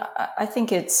 I mean, I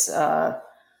think it's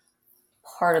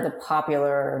part of the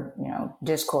popular,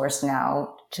 discourse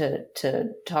now to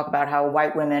talk about how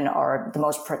white women are the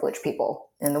most privileged people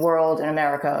in the world, in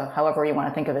America, however you want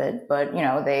to think of it. But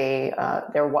they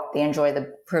enjoy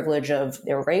the privilege of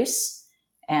their race,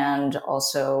 and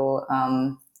also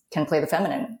can play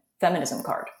the feminism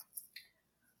card.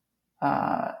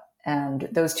 And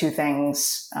those two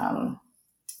things,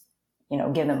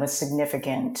 give them a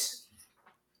significant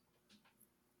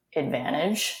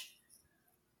advantage,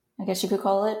 I guess you could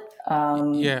call it.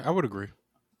 Yeah, I would agree.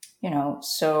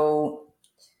 So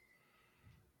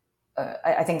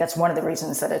I think that's one of the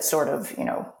reasons that it's sort of,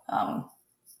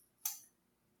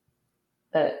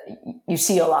 that you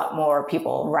see a lot more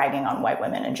people ragging on white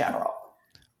women in general.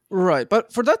 Right.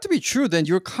 But for that to be true, then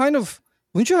you're kind of,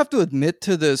 wouldn't you have to admit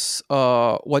to this,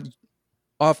 what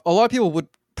a lot of people would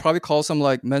probably call some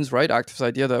like men's rights activist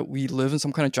idea, that we live in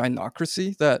some kind of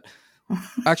gynocracy, that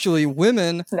actually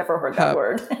women never heard that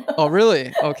word. Oh,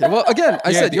 really? Okay. Well, again,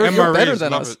 I said you're better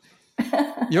than us.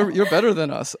 You're better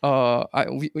than us.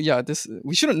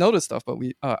 We shouldn't know this stuff, but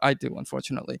I do,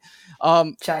 unfortunately.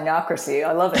 Gynocracy,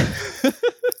 I love it.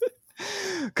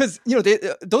 Because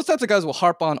those types of guys will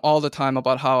harp on all the time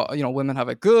about how women have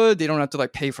it good. They don't have to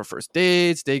like pay for first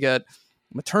dates. They get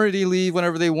maternity leave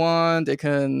whenever they want. They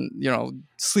can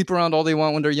sleep around all they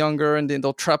want when they're younger, and then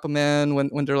they'll trap a man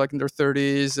when they're like in their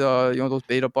 30s. Those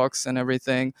beta bucks and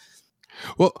everything.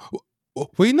 Well,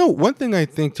 one thing I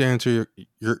think, to answer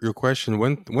your question,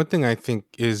 one thing I think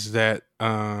is that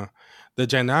the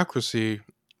gynocracy,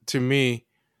 to me,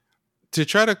 to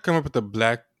try to come up with a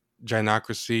black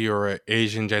gynocracy or an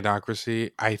Asian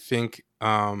gynocracy, I think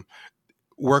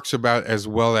works about as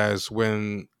well as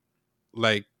when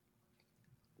like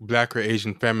black or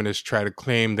Asian feminists try to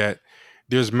claim that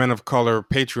there's men of color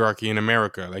patriarchy in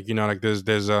America. Like, like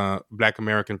there's a black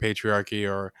American patriarchy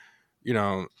or,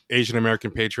 Asian American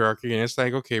patriarchy. And it's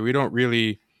like, okay, we don't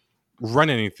really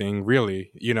run anything really,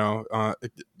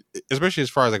 especially as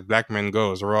far as like black men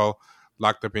goes. We're all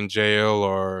locked up in jail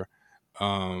or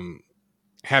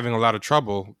having a lot of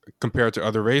trouble compared to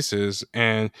other races.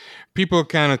 And people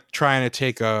kind of trying to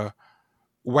take a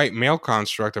white male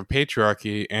construct of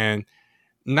patriarchy, and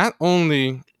not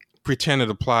only pretend it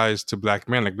applies to black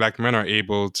men. Like black men are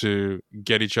able to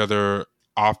get each other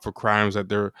off for crimes that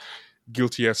they're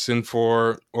guilty as sin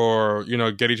for, or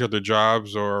get each other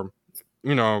jobs, or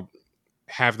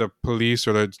have the police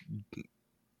or the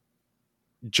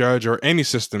judge or any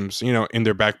systems in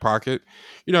their back pocket.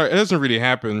 It doesn't really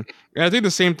happen. And I think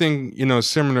the same thing,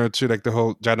 similar to like the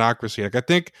whole gynocracy. Like I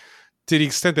think to the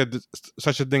extent that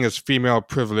such a thing as female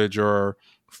privilege or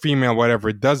female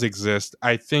whatever does exist,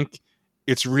 I think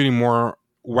it's really more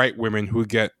white women who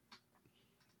get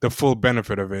the full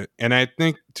benefit of it. And I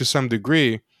think to some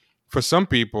degree, for some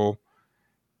people,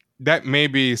 that may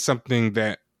be something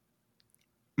that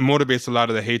motivates a lot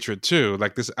of the hatred too.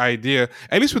 Like this idea,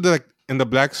 at least with the, like in the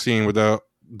black scene with the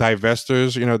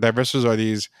divestors, divestors are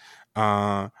these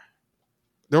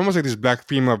they're almost like this black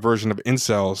female version of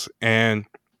incels, and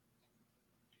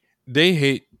they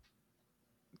hate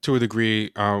to a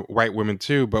degree white women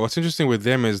too. But what's interesting with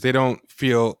them is they don't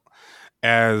feel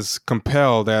as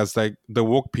compelled as like the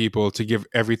woke people to give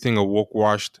everything a woke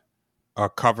washed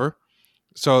cover.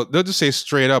 So they'll just say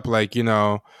straight up, like,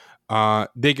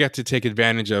 they get to take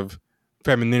advantage of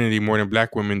femininity more than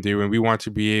black women do, and we want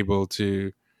to be able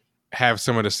to have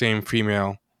some of the same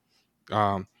female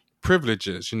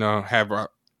privileges.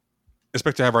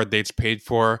 Expect to have our dates paid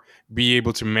for, be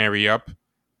able to marry up,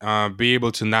 be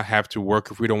able to not have to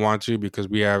work if we don't want to because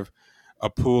we have a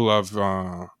pool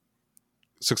of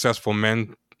successful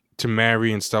men to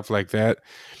marry and stuff like that.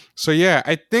 So yeah,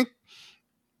 I think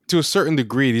to a certain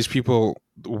degree, these people,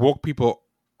 woke people,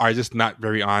 are just not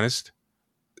very honest.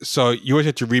 So you always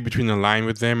have to read between the line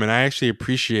with them. And I actually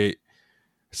appreciate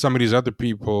some of these other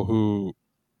people who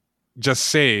just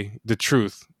say the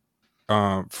truth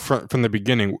from the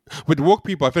beginning. With woke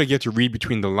people, I feel like you have to read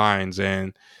between the lines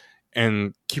and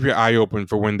keep your eye open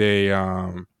for when they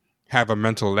have a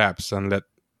mental lapse and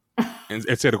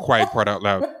say the quiet part out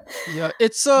loud. Yeah,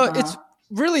 it's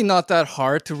really not that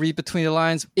hard to read between the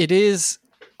lines. It is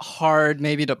hard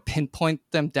maybe to pinpoint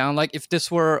them down. Like if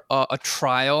this were a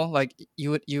trial, like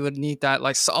you would need that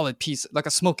like solid piece, like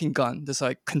a smoking gun, this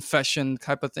like confession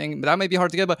type of thing. But that might be hard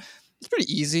to get, but it's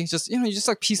pretty easy. Just you just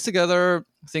like piece together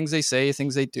things they say,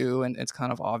 things they do, and it's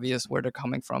kind of obvious where they're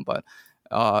coming from. But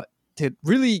to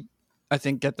really, I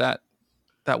think, get that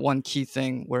one key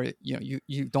thing where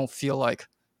you don't feel like,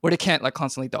 where they can't like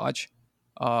constantly dodge,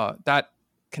 that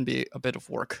can be a bit of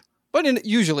work. But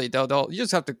usually you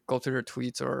just have to go through their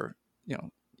tweets or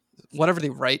whatever they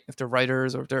write. If they're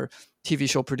writers or if they're TV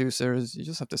show producers, you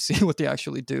just have to see what they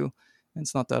actually do, and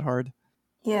it's not that hard.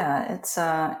 Yeah, it's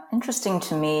interesting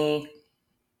to me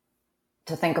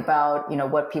to think about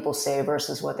what people say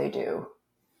versus what they do.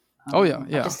 Oh yeah.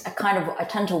 I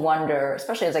tend to wonder,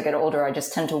 especially as I get older, I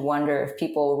just tend to wonder if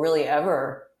people really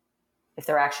ever, if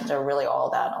their actions are really all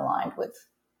that aligned with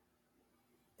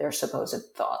their supposed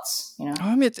thoughts.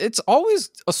 I mean, it's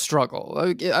always a struggle.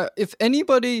 Like, if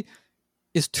anybody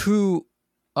is too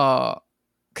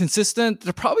consistent,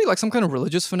 they're probably like some kind of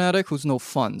religious fanatic who's no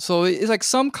fun. So it's like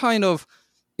some kind of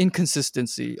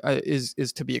inconsistency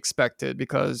is to be expected,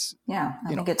 because I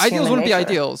think it's ideals wouldn't be nature.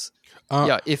 ideals.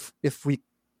 If we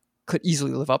could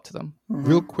easily live up to them. Mm-hmm.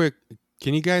 Real quick,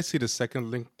 can you guys see the second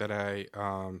link that I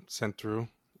sent through?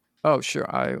 Oh sure,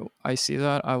 I see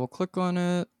that. I will click on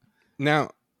it. Now,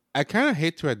 I kind of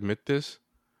hate to admit this,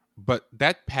 but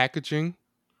that packaging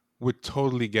would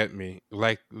totally get me.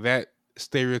 Like that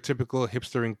stereotypical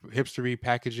hipstery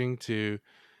packaging to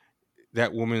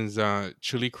that woman's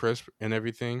chili crisp and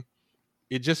everything.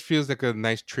 It just feels like a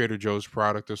nice Trader Joe's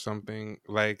product or something.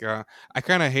 Like I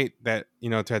kind of hate that,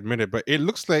 to admit it, but it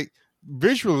looks like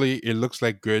visually it looks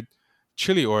like good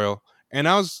chili oil. And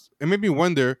it made me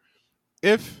wonder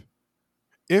if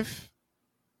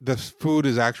the food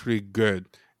is actually good,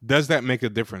 does that make a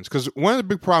difference? Because one of the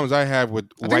big problems I have with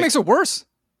I think it makes it worse.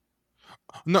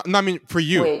 No, I mean for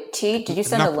you. Wait, T, did you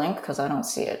send a link? Because I don't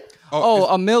see it.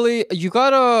 Millie, you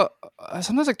gotta.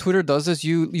 Sometimes like Twitter does this.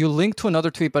 You link to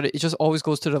another tweet, but it just always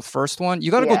goes to the first one.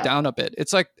 You gotta go down a bit.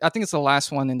 It's like, I think it's the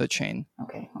last one in the chain.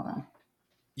 Okay, hold on.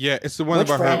 Yeah, it's the one Which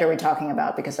about brand her. are we talking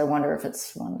about? Because I wonder if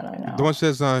it's one that I know. The one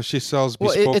says she sells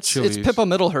bespoke chilies. It's Pippa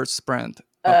Middlehurst's brand.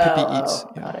 Pippi Eats.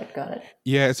 Got it.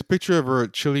 Yeah, it's a picture of her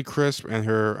chili crisp and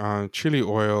her chili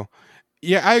oil.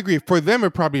 Yeah, I agree. For them,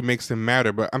 it probably makes them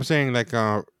matter. But I'm saying like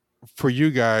for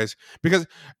you guys, because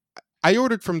I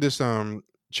ordered from this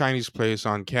Chinese place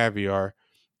on Caviar,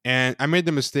 and I made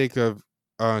the mistake of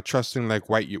trusting like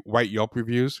white Yelp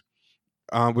reviews,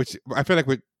 which I feel like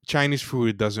with Chinese food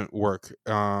it doesn't work.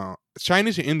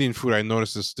 Chinese and Indian food, I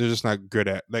noticed they're just not good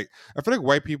at. Like I feel like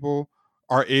white people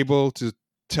are able to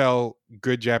tell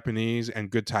good Japanese and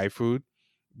good Thai food,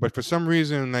 but for some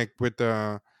reason, like with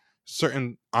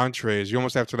certain entrees, you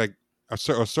almost have to like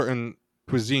or certain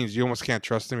cuisines, you almost can't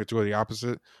trust them. It's really the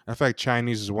opposite. I feel like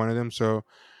Chinese is one of them. So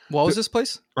What was this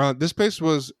place? this place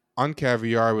was on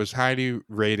Caviar. It was highly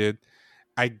rated.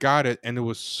 I got it, and it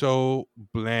was so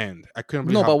bland. I couldn't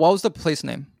believe No, how. but what was the place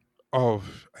name? Oh,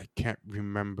 I can't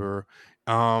remember.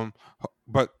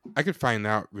 But I could find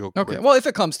out real Okay. quick. Well, if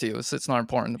it comes to you, it's not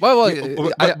important. Well,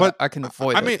 Yeah, I can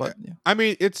avoid I it. mean, But yeah. I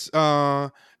mean, it's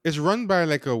run by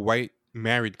like a white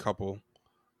married couple,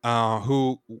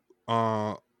 who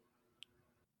uh,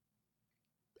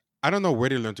 I don't know where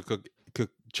they learned to cook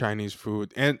Chinese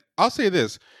food. And I'll say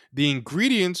this: the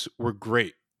ingredients were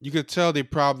great. You could tell they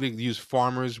probably use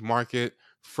farmers market,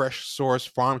 fresh source,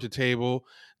 farm to table.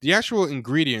 The actual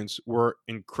ingredients were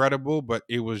incredible, but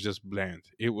it was just bland.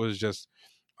 It was just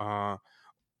uh,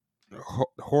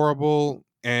 horrible,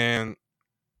 and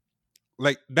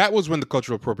like that was when the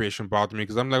cultural appropriation bothered me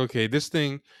because I'm like, okay, this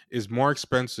thing is more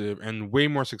expensive and way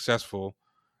more successful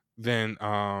than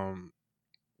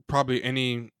probably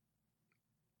any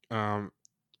um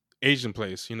Asian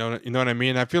place. You know what I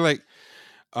mean? I feel like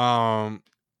um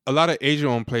a lot of Asian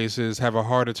owned places have a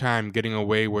harder time getting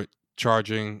away with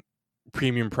charging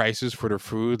premium prices for their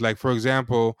food. Like for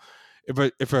example,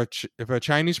 if a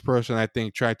Chinese person I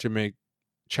think tried to make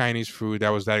Chinese food that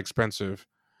was that expensive,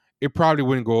 it probably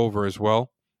wouldn't go over as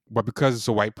well. But because it's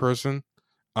a white person,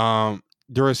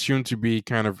 they're assumed to be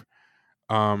kind of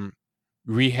um,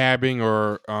 rehabbing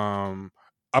or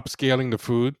upscaling the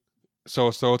food. So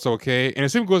it's okay. And the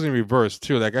same goes in reverse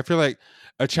too. Like I feel like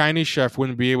a Chinese chef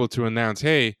wouldn't be able to announce,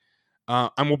 "Hey,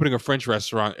 I'm opening a French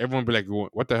restaurant." Everyone would be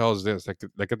like, "What the hell is this? Like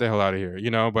get the hell out of here,"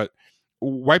 you know? But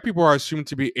white people are assumed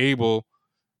to be able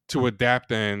to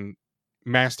adapt and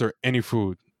master any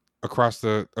food across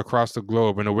the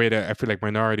globe in a way that I feel like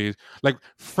minorities like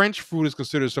French food is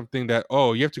considered something that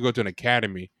you have to go to an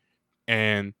academy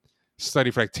and study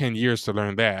for like 10 years to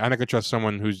learn that. I'm not gonna trust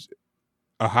someone who's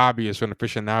a hobbyist or an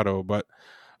aficionado, but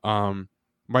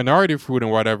minority food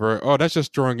and whatever, that's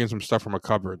just throwing in some stuff from a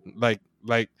cupboard. Like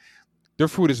their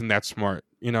food isn't that smart.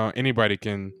 Anybody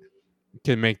can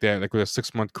make that like with a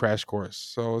 6-month crash course.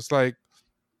 So it's like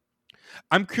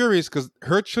I'm curious because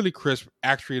her chili crisp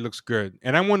actually looks good,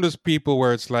 and I'm one of those people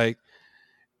where it's like,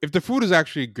 if the food is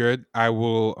actually good, I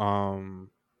will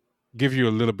give you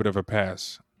a little bit of a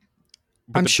pass.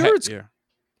 But I'm the sure it's yeah,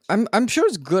 I'm sure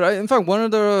it's good. In fact, one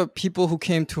of the people who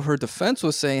came to her defense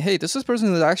was saying, "Hey, this is a person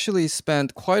who actually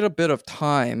spent quite a bit of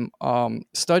time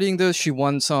studying this. She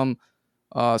won some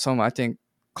I think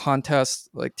contest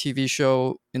like TV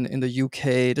show in the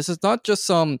UK. This is not just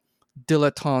some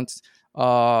dilettante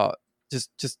uh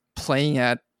just playing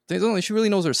at things. Only she really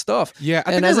knows her stuff. yeah.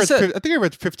 And as I said, I think I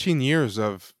read 15 years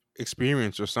of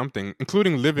experience or something,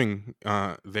 including living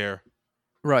there.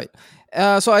 right.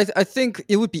 So I think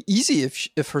it would be easy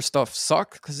if her stuff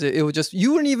sucked because it would just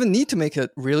you wouldn't even need to make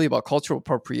it really about cultural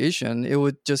appropriation. It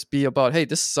would just be about, hey,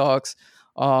 this sucks.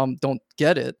 Don't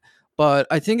get it. But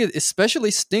I think it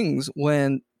especially stings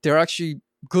when they're actually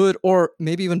good or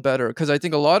maybe even better because I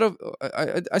think a lot of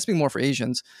I speak more for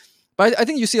Asians, but I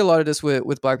think you see a lot of this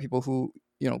with Black people who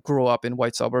grow up in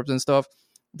white suburbs and stuff.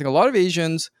 I think a lot of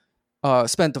Asians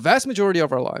spent the vast majority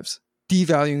of our lives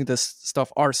devaluing this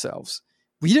stuff ourselves.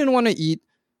 We didn't want to eat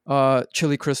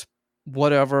chili crisp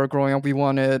whatever growing up. We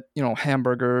wanted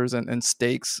hamburgers and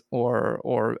steaks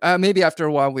or maybe after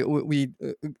a while we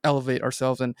elevate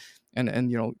ourselves and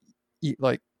eat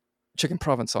like chicken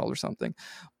provençal or something.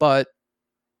 But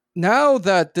now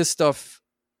that this stuff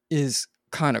is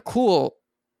kind of cool,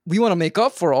 we want to make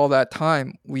up for all that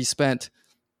time we spent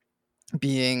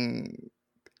being,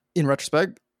 in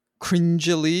retrospect,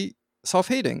 cringily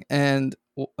self-hating and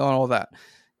all that.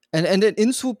 And then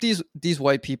in swoop these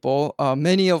white people,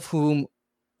 many of whom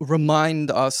remind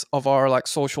us of our like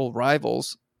social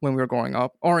rivals when we were growing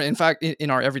up, or in fact in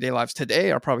our everyday lives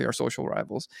today are probably our social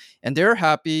rivals, and they're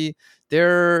happy.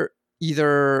 They're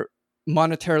either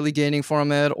monetarily gaining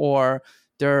from it or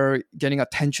they're getting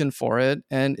attention for it,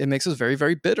 and it makes us very,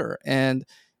 very bitter. And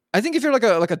I think if you're like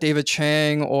a David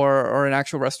Chang or an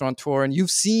actual restaurateur and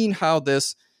you've seen how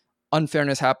this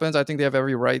unfairness happens, I think they have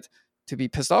every right to be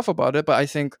pissed off about it. But I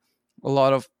think a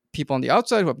lot of people on the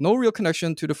outside who have no real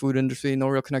connection to the food industry, no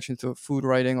real connection to food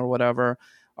writing or whatever,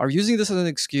 are using this as an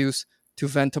excuse to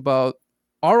vent about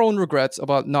our own regrets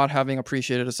about not having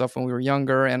appreciated the stuff when we were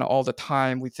younger and all the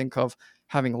time we think of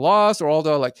having lost or all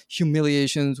the like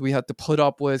humiliations we had to put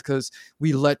up with because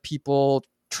we let people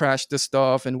trash this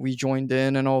stuff and we joined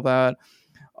in and all that.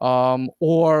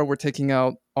 Or we're taking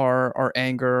out our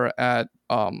anger at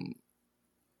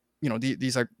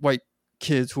these like white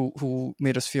kids who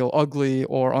made us feel ugly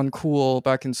or uncool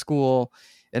back in school,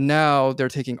 and now they're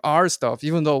taking our stuff,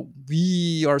 even though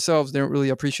we ourselves didn't really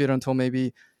appreciate it until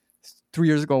maybe 3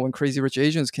 years ago when Crazy Rich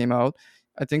Asians came out.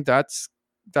 I think that's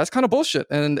kind of bullshit,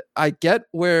 and I get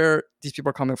where these people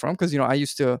are coming from, because I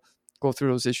used to go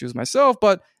through those issues myself.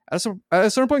 But at a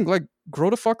certain point, like, grow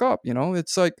the fuck up.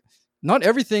 It's like not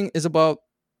everything is about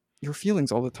your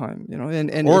feelings all the time, and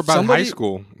or if about somebody, high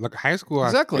school. Like high school,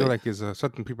 Exactly. I feel like is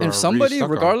something people and are if somebody, really stuck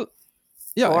on. regardless,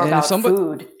 yeah, Or and about if somebody,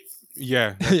 food.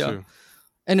 Yeah, that Yeah. too.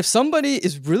 and if somebody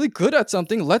is really good at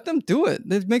something, let them do it.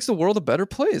 It makes the world a better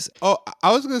place. Oh,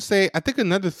 I was gonna say, I think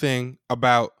another thing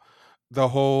about the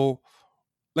whole,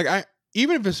 like,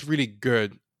 even if it's really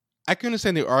good, I can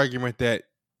understand the argument that,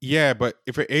 yeah, but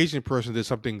if an Asian person did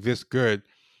something this good,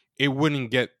 it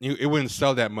wouldn't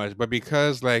sell that much. But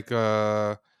because, like,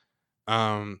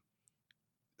 um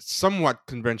somewhat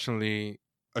conventionally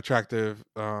attractive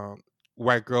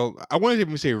white girl, I wouldn't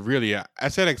even say really, I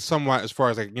said like somewhat, as far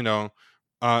as like,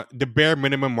 the bare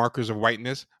minimum markers of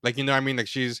whiteness, like, I mean, like,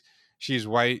 she's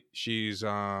white, she's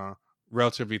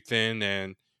relatively thin,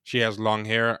 and she has long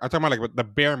hair. I'm talking about like the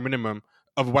bare minimum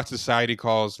of what society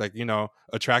calls, like,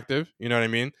 attractive, you know what I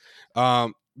mean?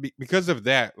 Because of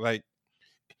that, like,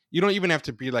 you don't even have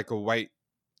to be like a white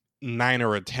 9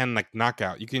 or a 10 like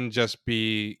knockout. You can just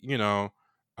be,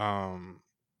 um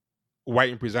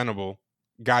white and presentable,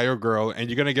 guy or girl, and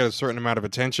you're gonna get a certain amount of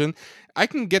attention. I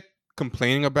can get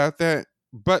complaining about that,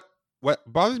 but what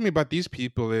bothers me about these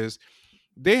people is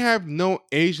they have no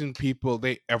Asian people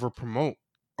they ever promote.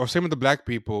 Or same with the black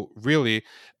people, really.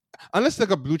 Unless like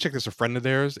a blue check that's a friend of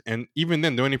theirs, and even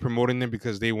then they're only promoting them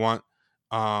because they want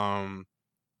um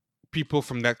people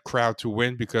from that crowd to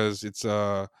win, because it's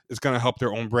gonna help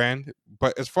their own brand.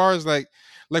 But as far as like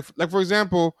for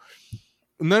example,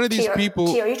 none of these people.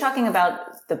 T, are you talking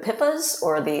about the Pippas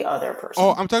or the other person?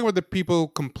 Oh, I'm talking about the people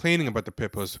complaining about the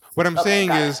Pippas. What I'm Okay, saying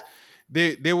got is,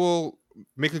 they will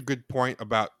make a good point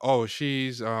about, oh,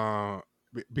 she's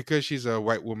because she's a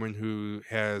white woman who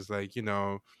has, like,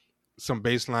 some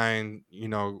baseline,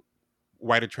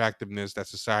 white attractiveness that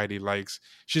society likes.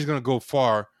 She's gonna go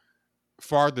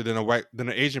farther than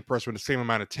an Asian person with the same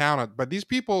amount of talent. But these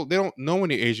people, they don't know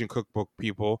any Asian cookbook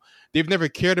people. They've never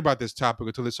cared about this topic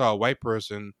until they saw a white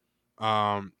person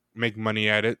make money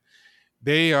at it.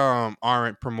 They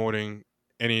aren't promoting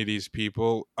any of these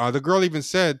people. The girl even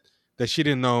said that she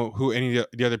didn't know who any of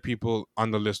the other people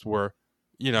on the list were,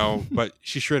 but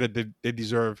she's sure that they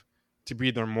deserve to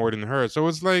be there more than her. So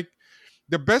it's like,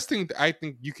 the best thing that I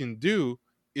think you can do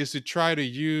is to try to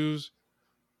use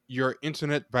your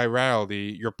internet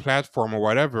virality, your platform or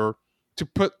whatever, to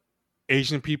put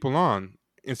Asian people on,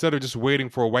 instead of just waiting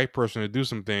for a white person to do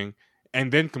something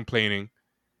and then complaining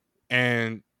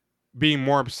and being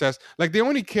more obsessed. Like, they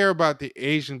only care about the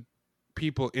Asian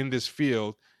people in this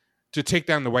field to take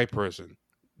down the white person.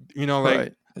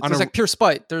 Like, Right. It's like pure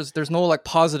spite. There's no like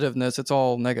positiveness. It's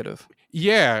all negative.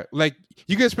 Yeah, like,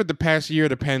 you guys spent the past year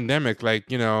of the pandemic, like,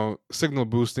 signal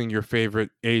boosting your favorite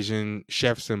Asian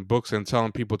chefs and books and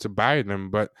telling people to buy them.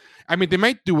 But I mean, they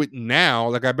might do it now.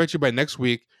 Like, I bet you by next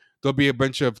week there'll be a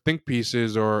bunch of think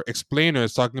pieces or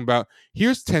explainers talking about,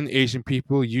 here's 10 Asian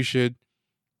people you should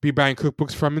be buying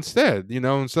cookbooks from instead,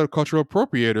 instead of cultural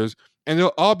appropriators. And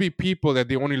they'll all be people that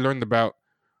they only learned about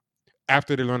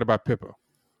after they learned about Pippa.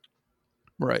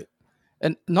 Right.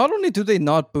 And not only do they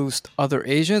not boost other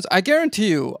Asians, I guarantee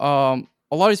you, a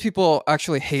lot of these people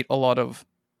actually hate a lot of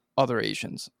other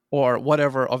Asians or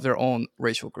whatever of their own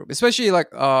racial group. Especially like,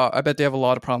 I bet they have a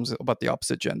lot of problems about the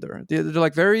opposite gender. They're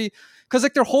like very, because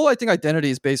like their whole, I think,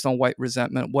 identity is based on white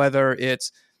resentment. Whether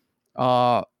it's,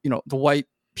 the white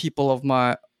people of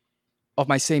my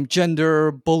same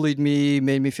gender bullied me,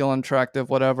 made me feel unattractive,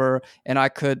 whatever, and I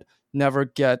could never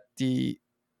get the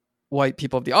white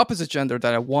people of the opposite gender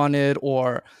that I wanted,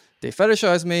 or they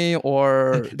fetishize me,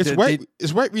 or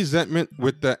it's white resentment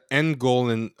with the end goal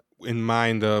in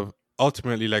mind of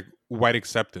ultimately like white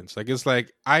acceptance. Like, it's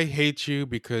like, I hate you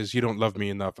because you don't love me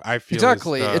enough. I feel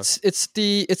exactly. It's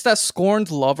that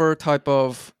scorned lover type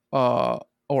of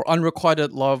or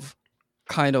unrequited love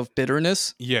kind of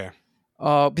bitterness. Yeah.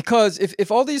 Because if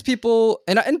all these people,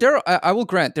 and there, I will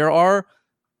grant there are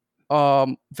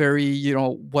very,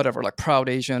 whatever, like proud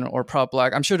Asian or proud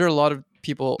black. I'm sure there are a lot of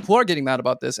people who are getting mad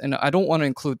about this, and I don't want to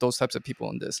include those types of people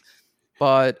in this.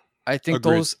 But I think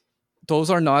Agreed. those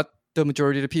are not the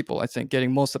majority of the people, I think,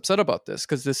 getting most upset about this,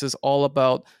 because this is all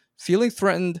about feeling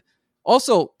threatened.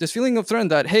 Also, this feeling of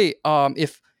threatened that, hey,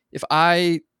 if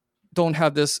I don't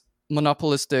have this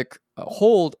monopolistic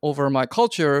hold over my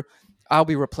culture, I'll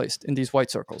be replaced in these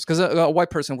white circles because a white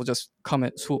person will just come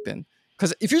and swoop in.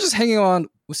 Because if you're just hanging on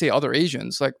with, say, other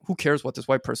Asians, like, who cares what this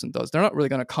white person does? They're not really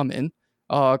going to come in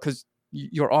because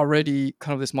you're already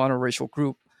kind of this monoracial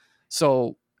group.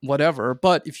 So whatever.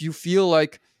 But if you feel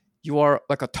like you are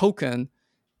like a token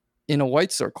in a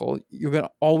white circle, you're going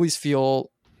to always feel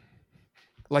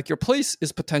like your place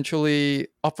is potentially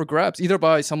up for grabs, either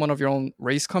by someone of your own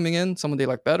race coming in, someone they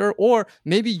like better, or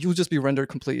maybe you'll just be rendered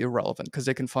completely irrelevant because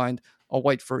they can find a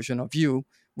white version of you,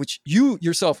 which you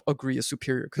yourself agree is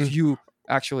superior because you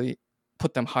actually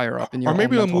put them higher up in your Or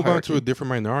maybe own they'll mental move on hierarchy. to a different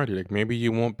minority. Like maybe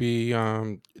you won't be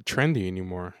trendy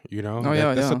anymore. You know, Oh,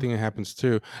 yeah, that's yeah. something that happens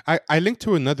too. I linked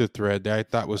to another thread that I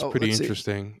thought was Oh, pretty let's see.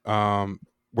 interesting.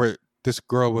 Where this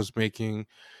girl was making,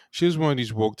 she was one of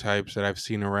these woke types that I've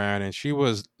seen around, and she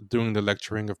was doing the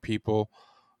lecturing of people.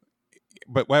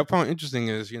 But what I found interesting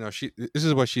is, you know, this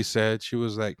is what she said. She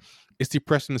was like, "It's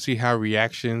depressing to see how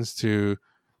reactions to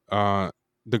uh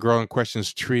the girl in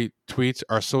question's tweets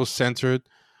are so centered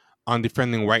on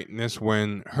defending whiteness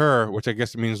when her, which I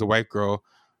guess means the white girl,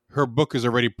 her book is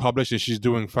already published and she's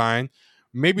doing fine.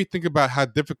 Maybe think about how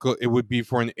difficult it would be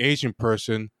for an Asian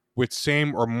person with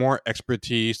same or more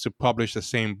expertise to publish the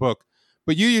same book.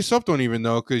 But you yourself don't even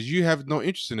know because you have no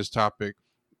interest in this topic.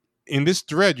 In this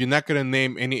thread, you're not going to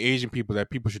name any Asian people that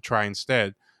people should try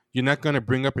instead. You're not going to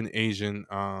bring up an Asian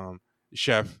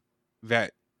chef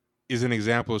that is an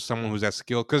example of someone who's that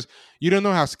skilled because you don't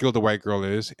know how skilled the white girl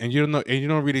is, and you don't know, and you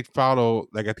don't really follow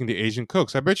like I think the Asian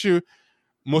cooks. I bet you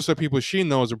most of the people she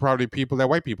knows are probably people that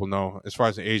white people know as far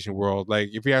as the Asian world. Like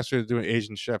if you ask her to do an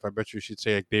Asian chef, I bet you she'd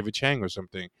say like David Chang or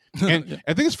something. And Yeah.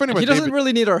 I think it's funny And about he doesn't David.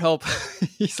 really need our help.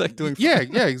 He's like doing fine.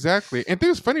 Yeah, exactly. And I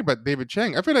think it's funny about David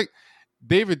Chang. I feel like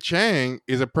David Chang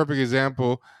is a perfect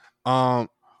example. Um,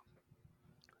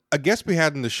 a guest we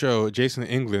had in the show, Jason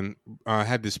England,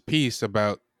 had this piece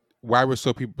about why were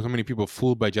so many people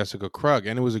fooled by Jessica Krug,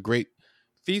 and it was a great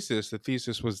thesis. The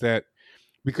thesis was that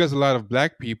because a lot of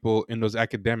black people in those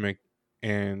academic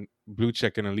and blue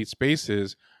check and elite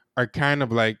spaces are kind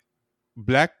of like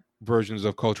black versions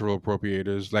of cultural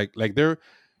appropriators, like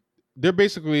they're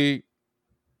basically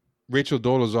Rachel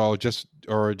Dolezal just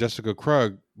or Jessica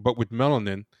Krug, but with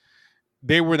melanin.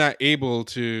 They were not able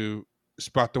to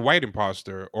spot the white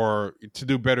imposter or to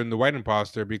do better than the white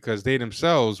imposter because they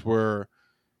themselves were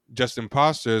just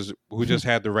imposters who just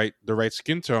had the right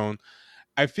skin tone.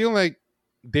 I feel like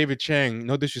David Chang,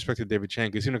 no disrespect to David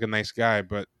Chang, he seemed like a nice guy,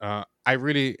 but I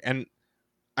really, and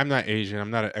I'm not Asian,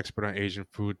 I'm not an expert on Asian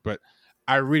food, but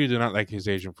I really do not like his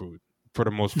Asian food for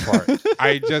the most part.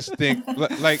 I just think,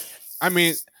 like, I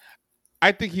mean,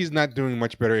 I think he's not doing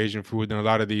much better Asian food than a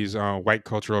lot of these white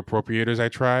cultural appropriators I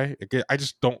try. I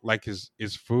just don't like his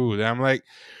food. And I'm like,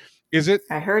 is it?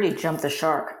 I heard he jumped the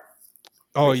shark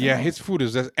Oh yeah, recently. his food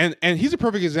is just, and he's a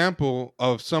perfect example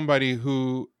of somebody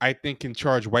who I think can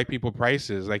charge white people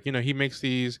prices. Like you know, he makes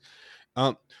these.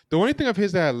 Um, the only thing of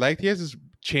his that I liked, he has this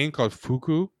chain called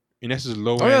Fuku, and that's his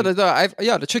low Oh yeah,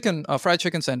 end. the chicken fried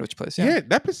chicken sandwich place. Yeah. Yeah,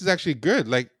 that place is actually good.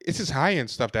 Like it's his high end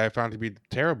stuff that I found to be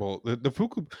terrible. The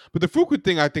Fuku, but the Fuku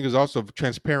thing I think is also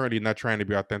transparently not trying to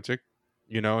be authentic.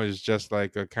 You know, it's just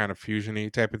like a kind of fusiony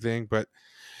type of thing. But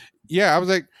yeah, I was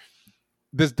like,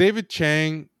 does David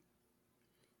Chang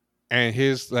and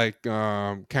his like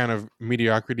kind of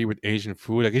mediocrity with Asian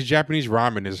food, like his Japanese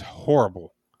ramen is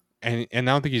horrible. And I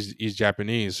don't think he's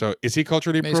Japanese. So is he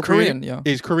culturally He's appropriating? Korean. Yeah.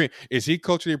 He's Korean. Is he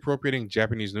culturally appropriating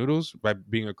Japanese noodles by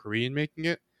being a Korean making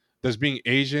it? Does being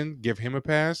Asian give him a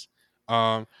pass?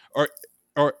 Um, or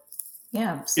or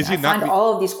Yeah, is I he not? find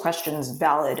all of these questions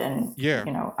valid, and Yeah,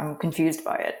 I'm confused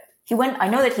by it. I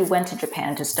know that he went to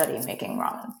Japan to study making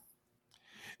ramen.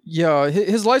 Yeah,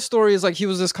 his life story is like he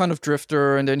was this kind of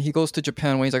drifter, and then he goes to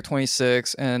Japan when he's like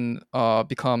 26, and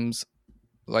becomes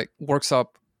like works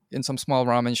up in some small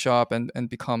ramen shop, and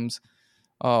becomes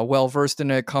well versed in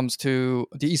it. Comes to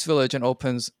the East Village and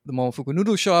opens the Momofuku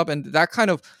noodle shop, and that kind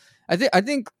of, I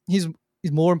think he's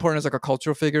more important as like a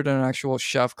cultural figure than an actual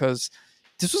chef because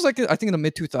this was like I think in the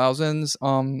mid 2000s.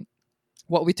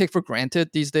 What we take for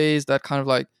granted these days, that kind of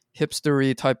like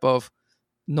hipstery type of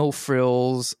no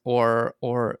frills or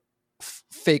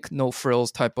fake no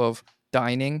frills type of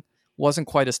dining wasn't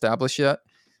quite established yet.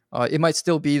 It might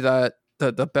still be that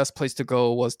the best place to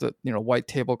go was the white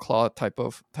tablecloth type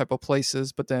of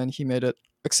places, but then he made it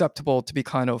acceptable to be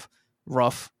kind of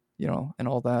rough, and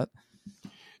all that.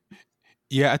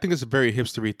 yeah. I think it's a very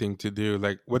hipstery thing to do.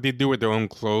 Like what they do with their own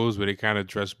clothes, where they kind of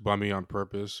dress bummy on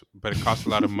purpose, but it costs a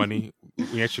lot of money.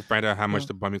 We actually find out how much Yeah.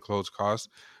 the bummy clothes cost.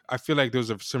 I feel like there's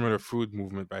a similar food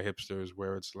movement by hipsters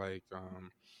where it's like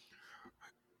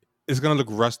it's gonna look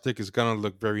rustic, it's gonna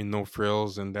look very no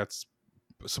frills, and that's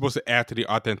supposed to add to the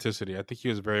authenticity. I think he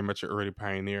was very much an early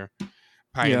pioneer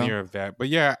of that. But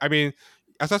yeah, I mean,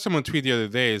 I saw someone tweet the other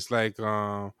day. It's like,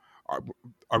 are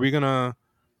we gonna?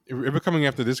 If we're coming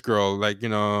after this girl, like, you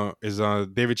know, is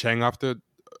David Chang off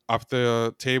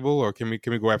the table, or can we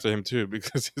go after him too,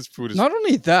 because his food is not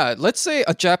only that. Let's say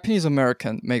a Japanese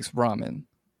American makes ramen.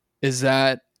 Is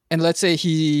that, and let's say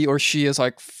he or she is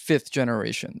like 5th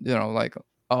generation, you know, like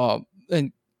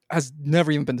and has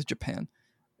never even been to Japan.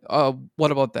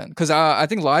 What about then? Because I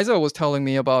think Liza was telling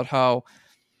me about how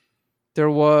there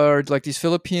were like these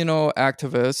Filipino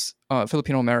activists,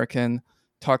 Filipino American,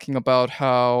 talking about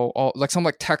how like some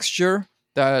like texture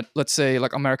that, let's say,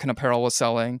 like American Apparel was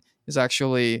selling is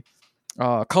actually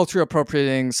culture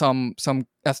appropriating some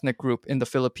ethnic group in the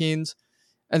Philippines.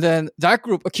 And then that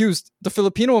group accused the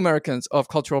Filipino Americans of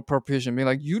cultural appropriation, being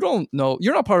like, you don't know,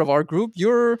 you're not part of our group.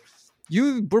 You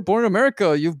were born in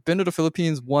America. You've been to the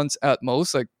Philippines once at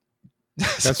most. Like,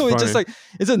 That's so it's just funny. like,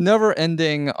 it's a never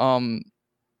ending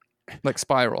like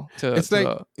spiral to, It's like,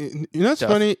 you know what's death.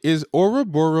 funny is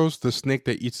Ouroboros the snake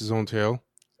that eats his own tail.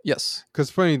 yes. Because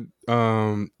funny,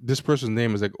 this person's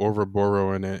name is like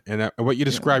Ouroboros in it, and what you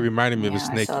described reminded me of a Yeah, I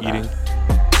snake saw that. eating.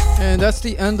 And that's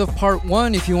the end of part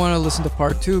 1. If you want to listen to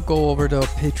part 2, go over to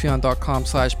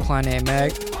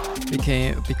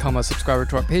patreon.com/planamag. Become a subscriber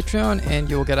to our Patreon, and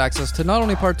you will get access to not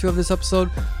only part 2 of this episode,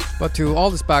 but to all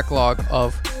this backlog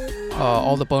of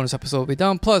all the bonus episodes we've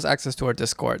done, plus access to our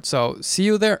Discord. So see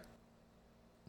you there.